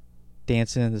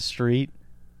 Dancing in the Street,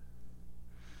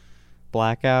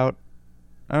 Blackout.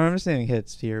 I don't understand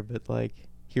hits here, but like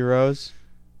Heroes.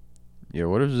 Yeah,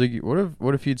 what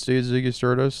if he'd stayed as Ziggy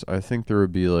Stardust? I think there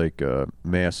would be like a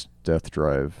mass death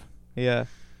drive. Yeah.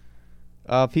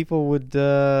 People would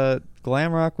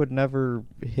glam rock would never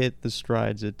hit the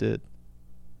strides it did.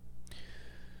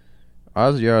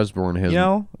 Ozzy Osbourne has... You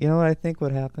know what I think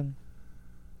would happen?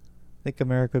 I think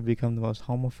America would become the most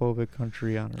homophobic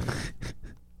country on earth.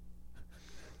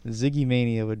 Ziggy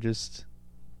Mania would just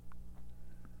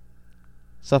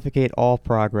suffocate all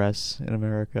progress in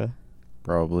America.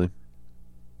 Probably.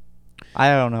 I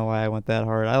don't know why I went that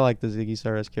hard. I like the Ziggy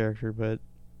Stardust character, but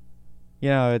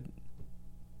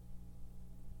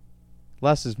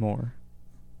less is more.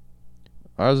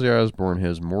 Ozzy Osbourne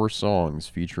has more songs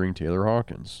featuring Taylor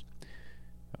Hawkins.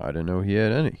 I didn't know he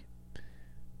had any.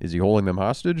 Is he holding them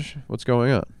hostage? What's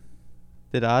going on?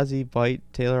 Did Ozzy bite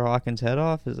Taylor Hawkins' head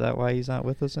off? Is that why he's not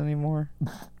with us anymore?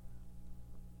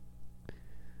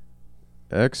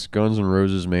 Ex-Guns N'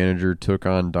 Roses manager took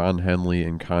on Don Henley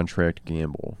in contract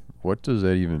gamble. What does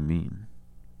that even mean?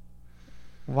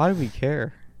 Why do we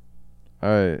care?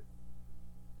 I'm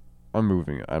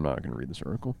moving. I'm not going to read this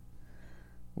article.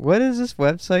 What is this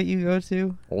website you go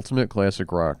to? Ultimate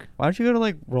Classic Rock. Why don't you go to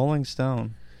like Rolling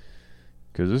Stone?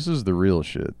 Because this is the real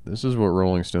shit. This is what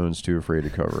Rolling Stone's too afraid to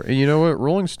cover. And you know what?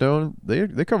 Rolling Stone, they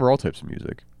cover all types of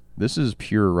music. This is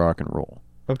pure rock and roll.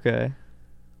 Okay.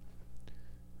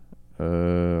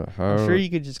 How... I'm sure you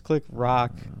could just click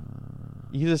rock.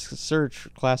 You just search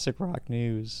classic rock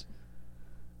news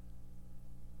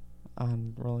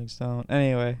on Rolling Stone.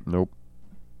 Anyway. Nope.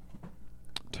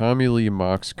 Tommy Lee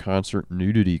mocks concert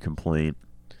nudity complaint.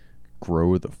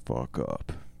 Grow the fuck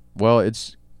up. Well,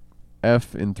 it's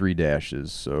F in 3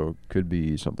 dashes, so could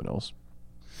be something else.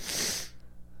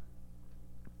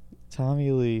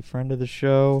 Tommy Lee, friend of the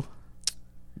show.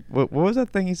 What was that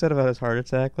thing he said about his heart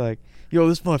attack? Like, yo,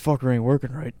 this motherfucker ain't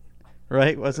working right.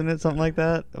 Right? Wasn't it something like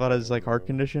that? About his like heart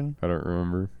condition? I don't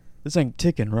remember. This ain't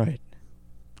ticking right.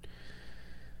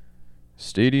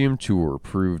 Stadium tour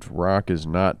proved Rock is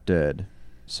not dead,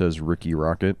 says Ricky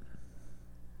Rocket.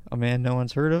 A man no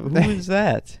one's heard of? Who is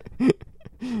that?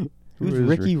 Who's Who is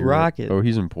Ricky Rocket? Oh,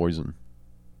 he's in Poison.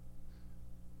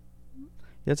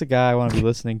 That's a guy I want to be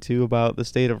listening to about the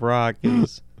state of rock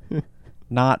is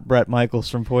not Bret Michaels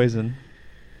from Poison.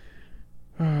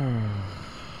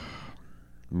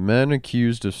 Men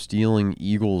accused of stealing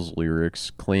Eagles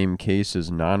lyrics claim case is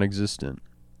non-existent.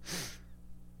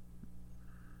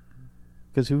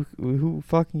 Because who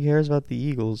fucking cares about the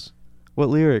Eagles? What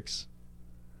lyrics?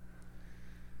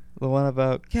 The one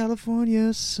about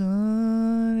California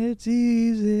sun, it's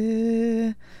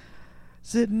easy.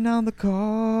 Sitting on the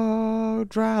car,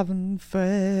 driving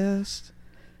fast.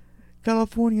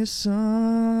 California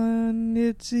sun,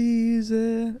 it's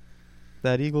easy.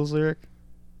 That Eagles lyric?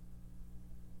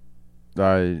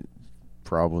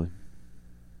 Probably.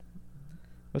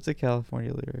 What's a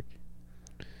California lyric?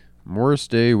 Morris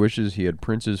Day wishes he had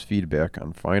Prince's feedback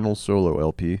on final solo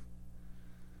LP.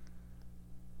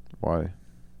 Why?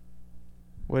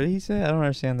 What did he say? I don't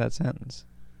understand that sentence.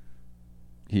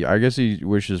 I guess he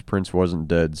wishes Prince wasn't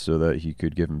dead so that he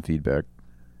could give him feedback.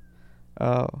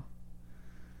 Oh.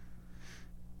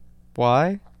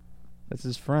 Why? That's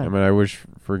his friend. I mean, I wish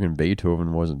friggin'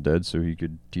 Beethoven wasn't dead so he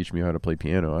could teach me how to play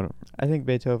piano. I think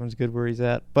Beethoven's good where he's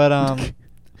at. But I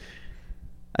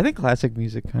think classic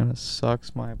music kind of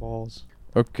sucks my balls.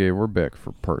 Okay, we're back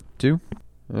for part 2.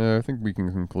 I think we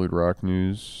can conclude rock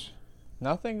news.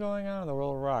 Nothing going on in the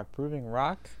world of rock, proving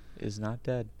rock is not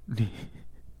dead.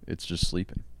 It's just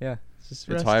sleeping. Yeah, it's just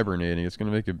It's hibernating. It's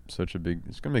gonna make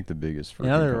it's gonna make the biggest. In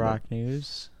other comeback. rock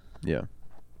news, Yeah.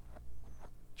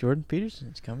 Jordan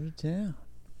Peterson's coming to town.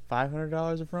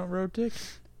 $500 a front row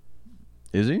ticket.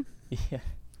 Is he? Yeah.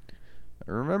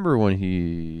 I remember when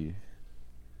he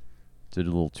did a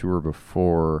little tour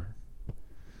before.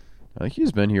 I think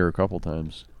he's been here a couple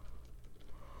times.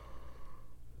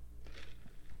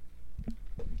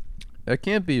 That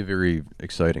can't be a very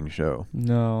exciting show.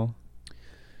 No.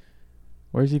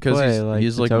 Where does he 'Cause play?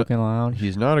 he's the like Token Lounge?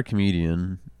 He's not a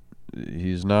comedian.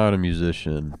 He's not a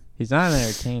musician. He's not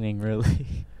entertaining,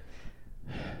 really.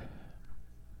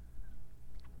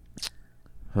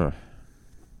 Huh.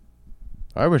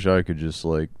 I wish I could just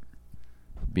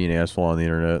be an asshole on the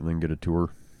internet and then get a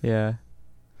tour. Yeah.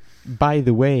 By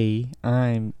the way,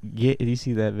 did you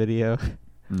see that video?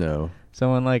 No.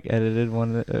 Someone edited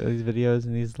one of these videos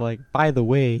and he's like, by the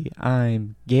way,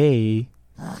 I'm gay.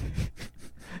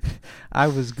 I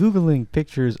was Googling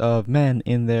pictures of men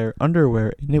in their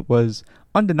underwear and it was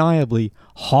undeniably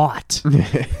hot.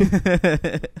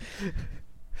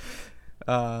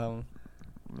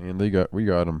 Man, we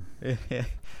got him.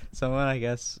 Someone, I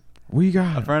guess, We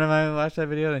got a him. friend of mine watched that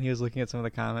video and he was looking at some of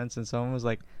the comments and someone was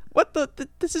like, what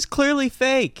this is clearly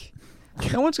fake.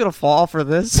 No one's going to fall for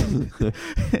this.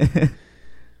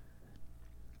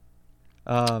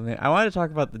 Oh, man. I wanted to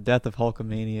talk about the death of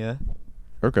Hulkamania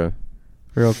Okay.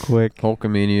 real quick.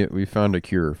 Hulkamania, we found a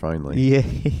cure finally.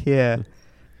 Yeah.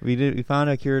 We found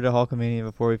a cure to Hulkamania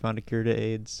before we found a cure to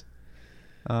AIDS.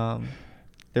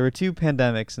 There were 2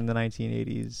 pandemics in the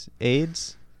 1980s,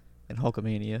 AIDS and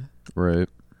Hulkamania. Right.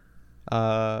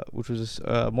 Which was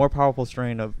a more powerful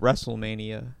strain of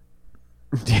WrestleMania.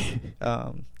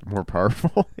 More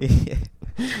powerful?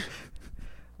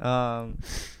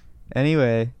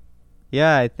 Anyway,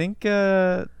 yeah, I think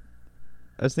I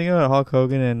was thinking about Hulk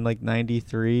Hogan in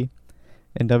 93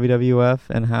 in WWF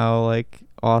and how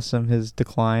awesome his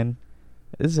decline.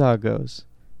 This is how it goes.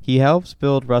 He helps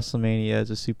build WrestleMania as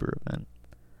a super event,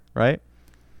 right?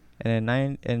 And in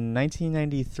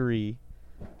 1993,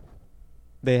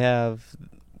 they have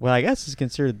what I guess is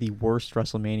considered the worst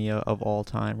WrestleMania of all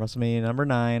time. WrestleMania number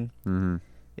 9. Mm-hmm.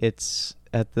 It's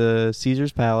at the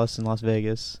Caesars Palace in Las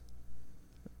Vegas.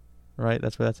 Right?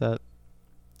 That's where that's at.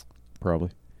 Probably.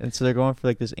 And so they're going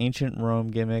for this ancient Rome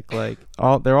gimmick. They're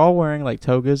all wearing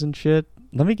togas and shit.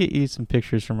 Let me get you some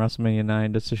pictures from WrestleMania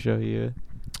 9 just to show you.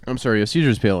 I'm sorry,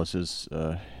 Caesar's Palace is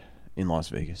in Las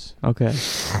Vegas. Okay.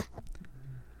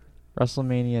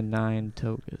 WrestleMania 9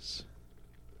 togas.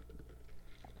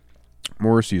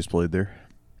 Morrissey's played there.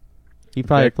 He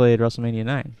probably fact- played WrestleMania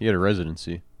 9. He had a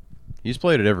residency. He's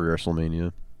played at every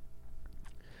WrestleMania.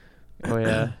 Oh,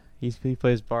 yeah. He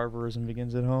plays Barbarism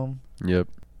Begins at Home. Yep.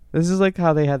 This is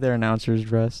how they had their announcers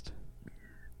dressed.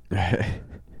 And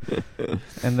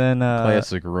then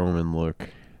Classic Roman look.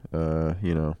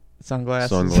 sunglasses.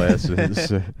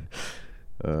 Sunglasses.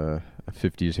 A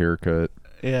 50s haircut.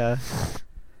 Yeah.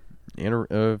 And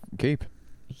a cape.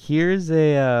 Here's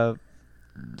a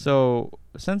so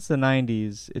since the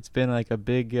 90s, it's been a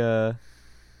big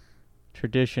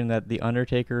tradition that the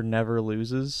Undertaker never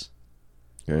loses.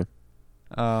 Okay.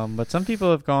 But some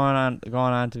people have gone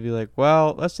on to be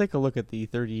well, let's take a look at the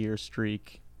 30-year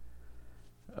streak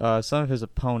some of his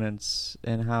opponents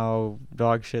and how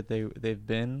dog shit they've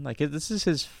been. Like this is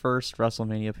his first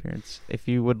WrestleMania appearance. If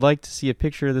you would like to see a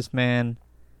picture of this man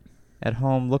at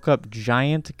home, look up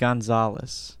Giant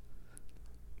Gonzalez.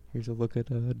 Here's a look at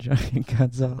Giant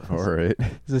Gonzalez. All right.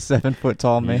 He's a 7 foot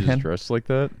tall You man. just dressed like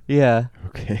that? Yeah,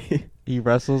 Okay. he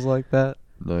wrestles like that.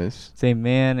 Nice. It's a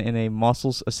man in a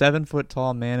 7 foot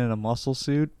tall man in a muscle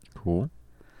suit. Cool.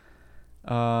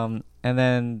 And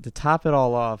then to top it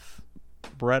all off,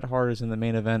 Bret Hart is in the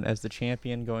main event as the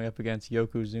champion going up against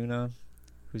Yokozuna,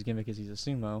 whose gimmick is he's a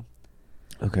sumo.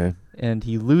 Okay. And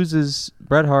he loses.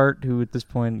 Bret Hart, who at this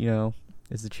point,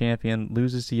 is the champion,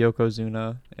 loses to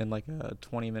Yokozuna in like a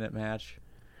 20-minute match.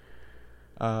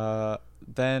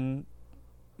 Then,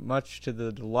 much to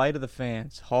the delight of the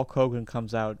fans, Hulk Hogan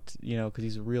comes out, because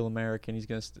he's a real American. He's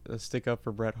going to stick up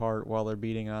for Bret Hart while they're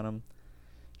beating on him.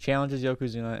 Challenges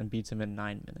Yokozuna and beats him in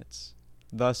 9 minutes,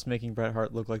 thus making Bret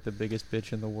Hart look like the biggest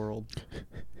bitch in the world.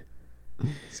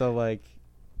 So,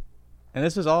 and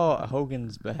this was all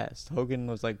Hogan's behest. Hogan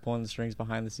was, pulling the strings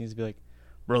behind the scenes to be like,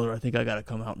 brother, I think I got to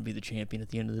come out and be the champion at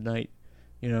the end of the night.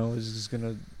 Is this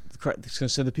going to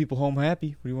send the people home happy?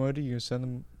 What do you want to do? You going to send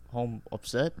them home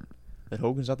upset that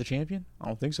Hogan's not the champion? I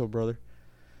don't think so, brother.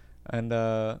 And,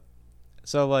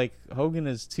 so, Hogan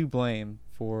is to blame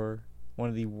for one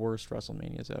of the worst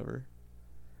WrestleManias ever.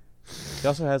 He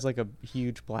also has a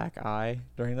huge black eye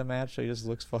during the match, so he just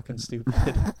looks fucking stupid.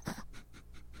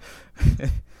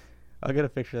 I'll get a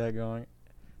picture of that going.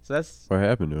 So that's. What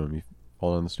happened to him? He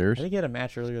fall down the stairs? I think he had a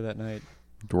match earlier that night.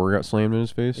 Door got slammed in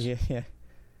his face? Yeah.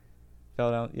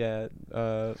 Fell down. Yeah.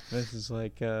 This is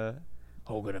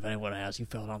Hogan, if anyone asks, you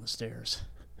fell down the stairs.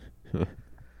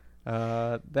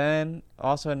 Then,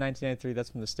 also in 1993,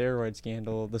 that's when the steroid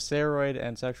scandal, the steroid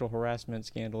and sexual harassment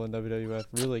scandal in WWF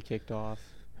really kicked off.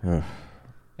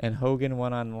 And Hogan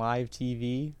went on live TV,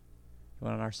 he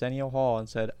went on Arsenio Hall and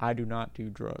said, I do not do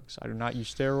drugs. I do not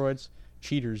use steroids.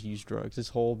 Cheaters use drugs. This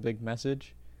whole big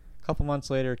message. A couple months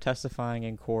later, testifying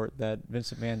in court that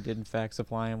Vince McMahon did in fact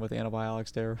supply him with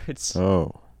anabolic steroids.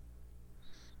 Oh.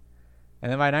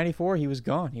 And then by 94, he was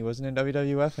gone. He wasn't in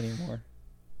WWF anymore.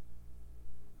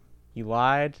 He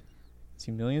lied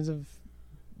to millions of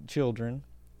children,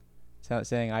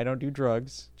 saying, I don't do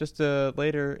drugs, just to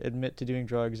later admit to doing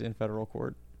drugs in federal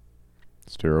court.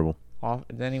 It's terrible.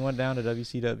 Then he went down to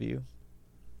WCW,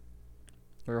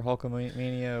 where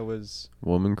Hulkamania was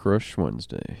Woman Crush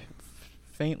Wednesday.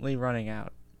 faintly running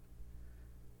out.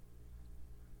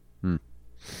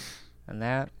 And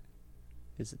that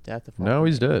is the death of Hulkamania. Now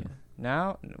he's dead.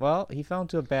 Now, well, he fell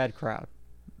into a bad crowd.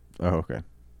 Oh, okay.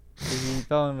 He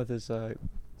fell in with his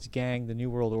gang, the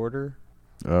New World Order.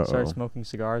 Uh-oh. Started smoking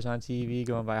cigars on TV,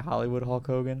 going by Hollywood Hulk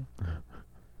Hogan.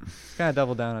 Kind of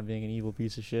doubled down on being an evil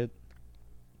piece of shit.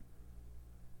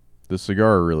 The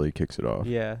cigar really kicks it off.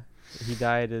 Yeah. He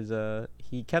dyed his,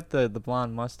 he kept the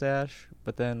blonde mustache,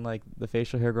 but then, the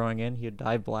facial hair growing in, he would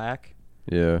dye black.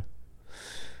 Yeah.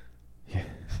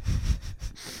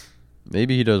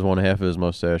 Maybe he does one half of his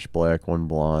mustache black, one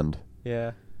blonde.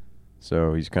 Yeah.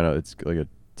 So he's it's like a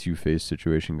two-faced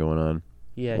situation going on.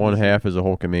 Yeah. One half is a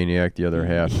Hulkamaniac, the other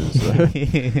half is,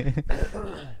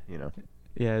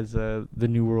 Yeah, is the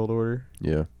New World Order.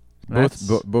 Yeah. That's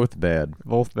Both bad.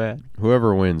 both bad.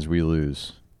 Whoever wins, we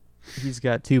lose. He's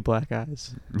got two black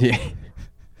eyes. Yeah.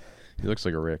 He looks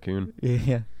like a raccoon.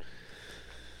 Yeah.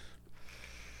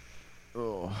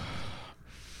 Oh.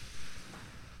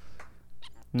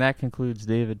 And that concludes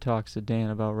David Talks to Dan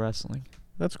about wrestling.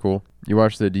 That's cool. You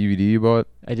watched the DVD you bought?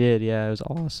 I did, yeah. It was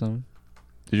awesome.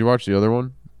 Did you watch the other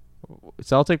one?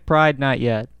 Celtic Pride, not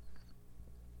yet.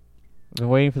 I've been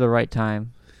waiting for the right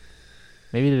time.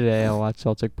 Maybe today I'll watch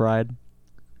Celtic Pride.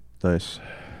 Nice.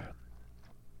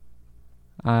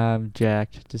 I'm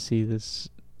jacked to see this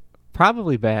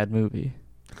probably bad movie.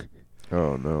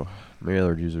 Oh, no. My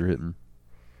allergies are hitting.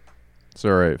 It's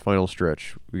all right. Final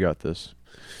stretch. We got this.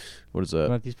 What is You that?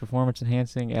 want these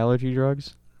performance-enhancing allergy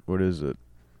drugs? What is it?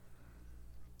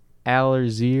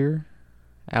 Aljazeera.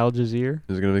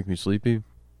 Is it going to make me sleepy?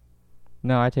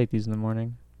 No, I take these in the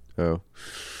morning. Oh.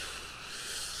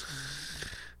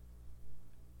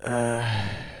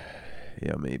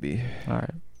 Yeah, maybe. All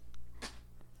right.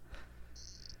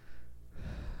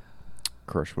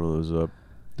 Crush one of those up.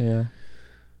 Yeah.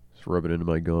 Just rub it into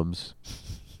my gums.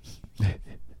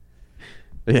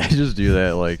 Yeah, just do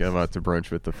that. I'm out to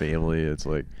brunch with the family. It's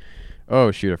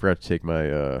oh shoot, I forgot to take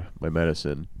my my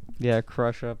medicine. Yeah,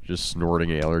 crush up. Just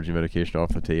snorting allergy medication off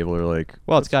the table. Or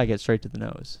Well, it's got to get straight to the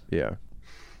nose. yeah.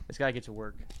 It's got to get to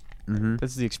work. Mm-hmm.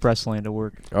 This is the express lane to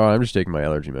work. Oh, I'm just taking my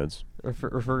allergy meds.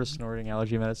 Refer to snorting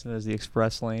allergy medicine as the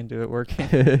express lane to it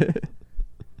working.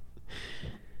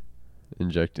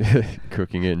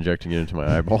 cooking it, injecting it into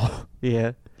my eyeball.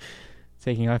 Yeah.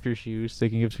 Taking off your shoes,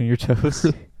 sticking it between your toes.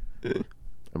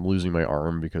 I'm losing my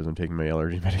arm because I'm taking my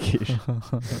allergy medication.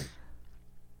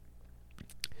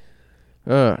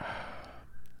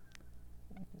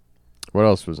 What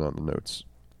else was on the notes?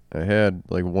 I had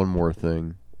like one more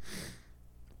thing.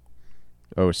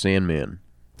 Oh, Sandman.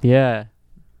 Yeah.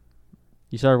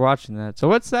 You started watching that. So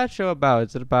what's that show about?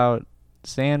 Is it about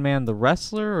Sandman the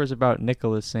wrestler, or is it about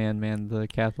Nicholas Sandman, the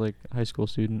Catholic high school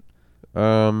student?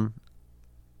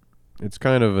 It's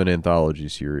kind of an anthology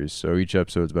series, so each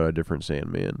episode's about a different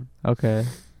Sandman. Okay.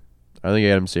 I think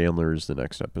Adam Sandler is the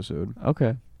next episode.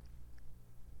 Okay.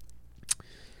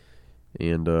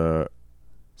 And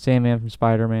Sandman from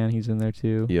Spider-Man, he's in there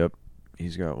too. yep,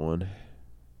 he's got one.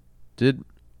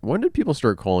 When did people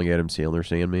start calling Adam Sandler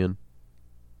Sandman?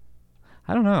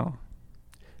 I don't know.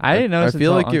 I didn't know. I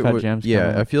feel like it was. Gems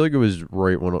Yeah, I feel like it was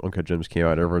right when Uncut Gems came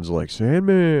out. Everyone's like,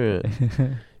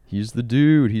 Sandman. He's the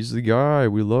dude. He's the guy.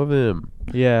 We love him.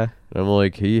 Yeah. And I'm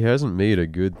like, he hasn't made a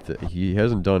good. He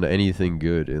hasn't done anything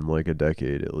good in like a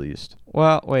decade at least.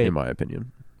 Well, wait. In my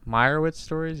opinion. Meyerowitz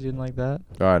stories? You didn't like that?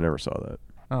 Oh, I never saw that.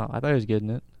 Oh, I thought he was getting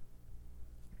it.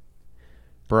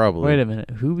 Probably. Wait a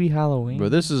minute. Hubie Halloween?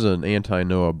 But this is an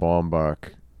anti-Noah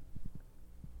Baumbach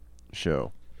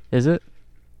show. Is it?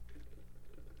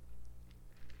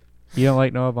 You don't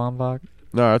like Noah Baumbach?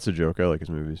 No, that's a joke. I like his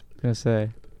movies. I was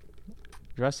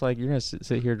gonna say, you're gonna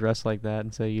sit here dressed like that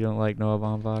and say you don't like Noah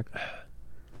Baumbach.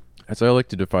 That's why I like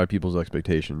to defy people's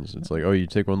expectations. It's like, oh, you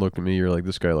take one look at me, you're like,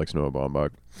 this guy likes Noah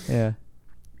Baumbach. Yeah.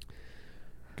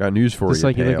 Got news for Just you,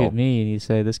 like you look pal. at me and you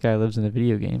say this guy lives in a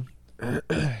video game.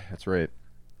 That's right.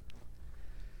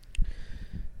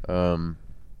 What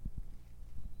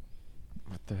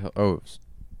the hell? Oh,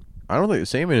 I don't think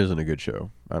Sandman isn't a good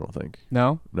show. I don't think.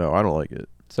 No? No, I don't like it.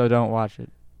 So don't watch it.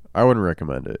 I wouldn't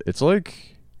recommend it. It's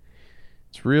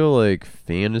real like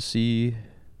fantasy.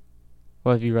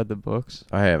 Well, have you read the books?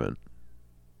 I haven't.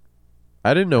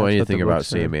 I didn't know That's what anything the about books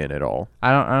say. Sandman at all.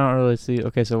 I don't really see.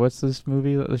 Okay, so what's this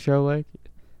movie, the show like?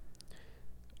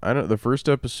 The first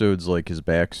episode's like his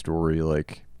backstory,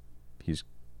 like he's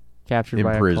Captured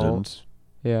by a imprisoned. cult.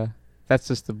 Yeah. That's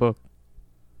just the book.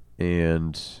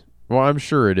 And well, I'm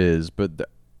sure it is, but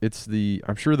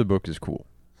I'm sure the book is cool.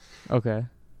 Okay.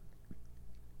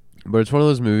 But it's one of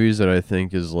those movies that I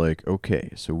think is like, okay,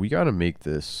 so we got to make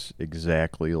this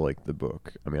exactly like the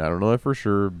book. I mean, I don't know that for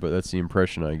sure, but that's the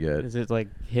impression I get. Does it like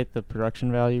hit the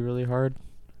production value really hard?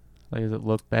 Like, does it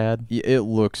look bad? Yeah, it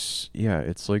looks,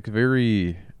 it's like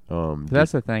very.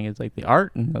 That's the thing. It's like the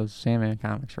art in those Sandman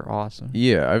comics are awesome.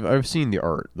 Yeah, I've seen the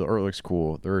art. The art looks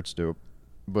cool. The art's dope,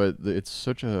 but it's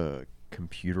such a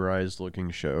computerized looking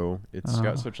show. It's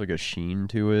got such like a sheen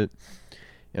to it.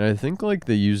 And I think like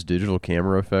they use digital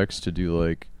camera effects to do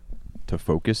like to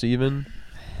focus even.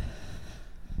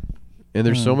 And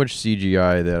there's so much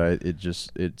CGI that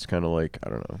it's kind of like, I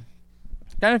don't know.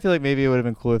 Kind of feel like maybe it would have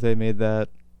been cool if they made that.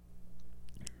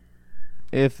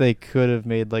 If they could have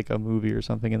made like a movie or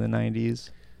something in the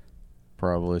 90s.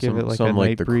 Probably Give it like some a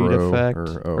like The Nightbreed Crow effect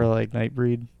or like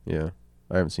Nightbreed yeah.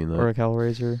 I haven't seen that. or like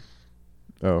Hellraiser.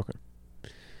 Oh, okay.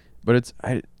 But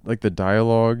like the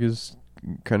dialogue is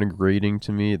kind of grating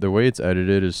to me. The way it's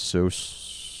edited is so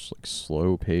like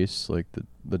slow pace. Like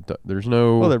there's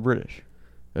no. Well, they're British.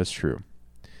 That's true.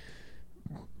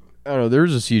 I don't know. There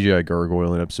was a CGI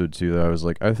gargoyle in episode 2 that I was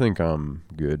like, I think I'm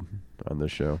good on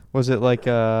this show. Was it like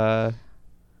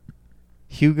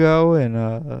Hugo and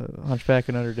Hunchback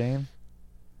of Notre Dame?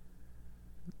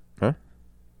 Huh?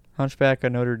 Hunchback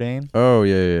of Notre Dame? Oh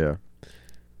yeah.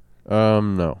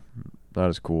 No, not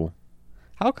as cool.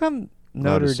 How come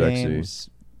Not Notre as sexy. Dame's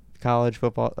college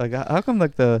football, like how come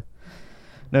like the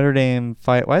Notre Dame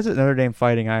fight, why is it Notre Dame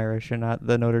Fighting Irish and not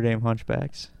the Notre Dame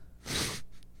Hunchbacks?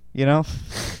 You know?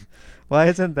 Why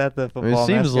isn't that the I football mean, it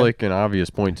seems mascot? like an obvious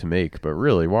point to make, but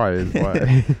really, why?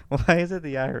 Why is it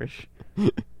the Irish?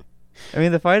 I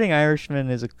mean, the Fighting Irishman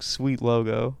is a sweet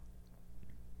logo.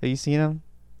 Have you seen him?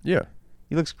 Yeah,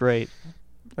 He looks great.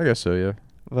 I guess so. Yeah.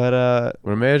 But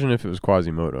But imagine if it was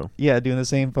Quasimodo yeah, doing the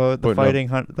same pose, the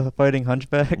Putting up- fighting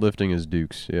hunchback. lifting his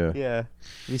dukes. Yeah. Yeah,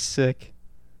 he's sick.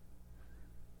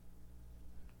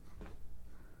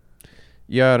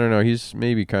 Yeah, I don't know. He's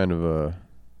maybe kind of a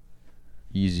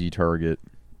easy target.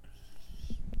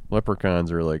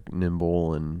 Leprechauns are like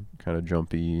nimble and kind of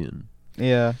jumpy, and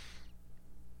Yeah,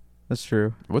 that's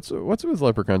true. what's with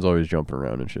leprechauns always jumping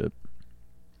around and shit?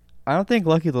 I don't think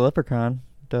Lucky the Leprechaun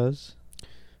does.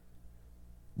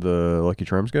 The Lucky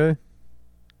Charms guy?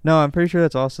 No, I'm pretty sure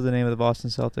that's also the name of the Boston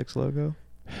Celtics logo.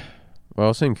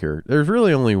 Well, same character. There's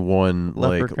really only one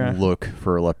Leprechaun. like look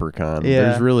for a leprechaun. Yeah.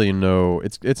 There's really no.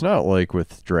 It's not like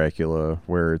with Dracula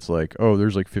where it's like, oh,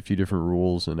 there's like 50 different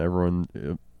rules and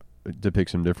everyone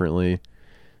depicts him differently.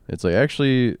 It's like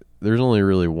actually there's only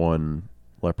really one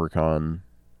leprechaun.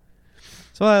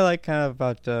 So I like kind of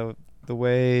about the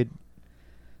way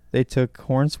they took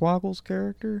Hornswoggle's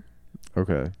character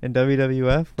Okay. in WWF,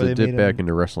 where To they dip made back him,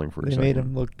 into wrestling for a they second. made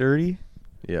him look dirty,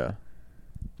 Yeah.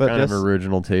 but Kind just of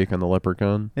original take on the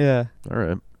leprechaun. yeah. All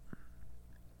right.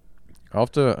 I'll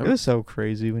have to. It was so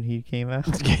crazy when he came out.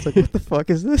 It's like, what the fuck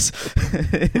is this?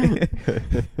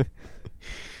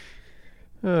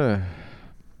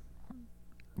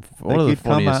 One Like, of the he'd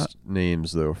come out- funniest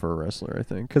names though for a wrestler, I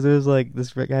think. Because it was like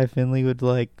this guy Finley would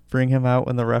like bring him out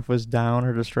when the ref was down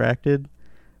or distracted.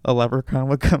 A leprechaun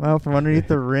would come out from underneath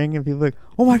the ring, and people would be like,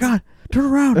 "Oh my god, turn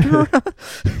around, turn around!"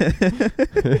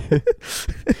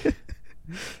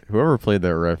 Whoever played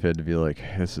that ref had to be like,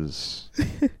 this is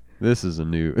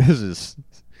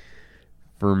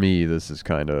for me, this is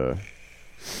kind of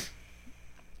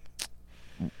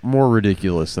more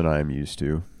ridiculous than I'm used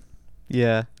to.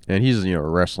 Yeah, And he's, a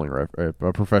wrestling a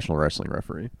professional wrestling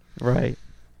referee. right.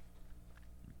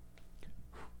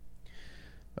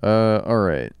 All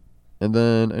right. And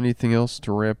then anything else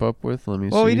to wrap up with? Let me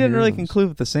see. Well, we didn't here. really Let's- conclude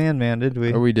with the Sandman, did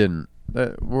we? Oh, we didn't.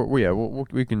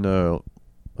 We can.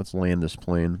 Let's land this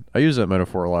plane. I use that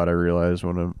metaphor a lot. I realize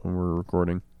when we're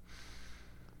recording.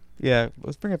 Yeah,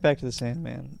 let's bring it back to the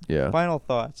Sandman. Yeah. Final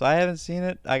thoughts. I haven't seen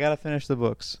it. I gotta finish the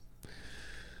books.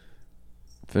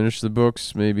 Finish the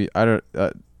books. Maybe I don't.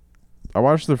 I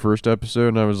watched the first episode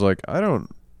and I was like, I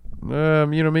don't.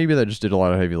 Maybe that just did a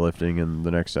lot of heavy lifting, and the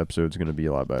next episode's going to be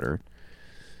a lot better.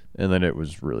 And then it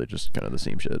was really just kind of the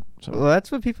same shit. So Well, that's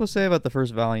what people say about the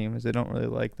first volume, is they don't really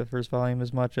like the first volume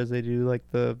as much as they do like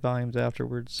the volumes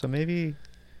afterwards. So maybe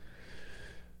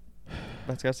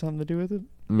that's got something to do with it.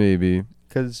 maybe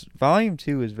Because volume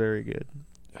 2 is very good.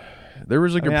 there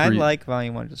was like I a like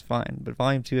volume 1 just fine, but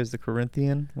volume 2 has the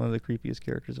Corinthian, one of the creepiest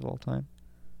characters of all time.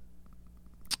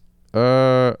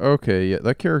 Okay, yeah,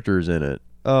 that character is in it.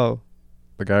 Oh,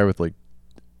 The guy with like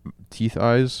teeth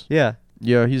eyes. yeah.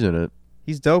 Yeah, he's in it.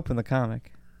 He's dope in the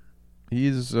comic.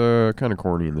 He's kind of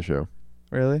corny in the show.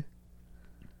 Really?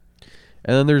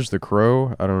 And then there's the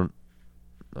Crow. I don't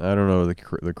know the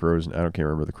crow's. Can't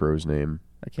remember the crow's name.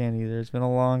 I can't either. It's been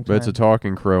a long time. But it's a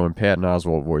talking crow, and Patton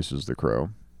Oswalt voices the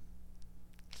crow.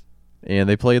 And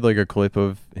they played like a clip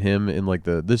of him in like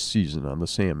this season on the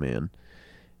Sandman,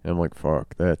 and I'm like,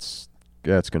 fuck, that's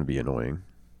gonna be annoying.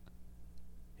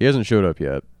 He hasn't showed up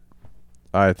yet.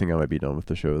 I think I might be done with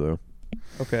the show though.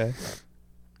 Okay.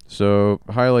 So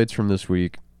highlights from this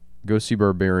week: go see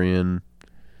Barbarian.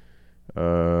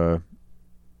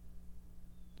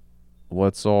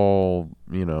 Let's all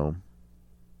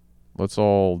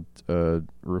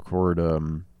record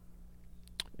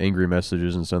angry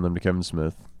messages and send them to Kevin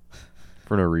Smith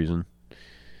for no reason.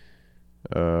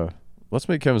 Let's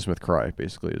make Kevin Smith cry,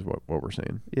 basically, is what we're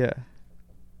saying. Yeah.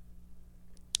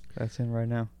 That's him right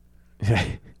now.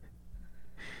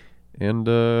 And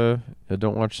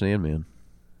don't watch Sandman.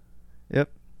 Yep.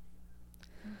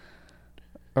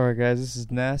 All right, guys. This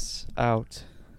is Ness out.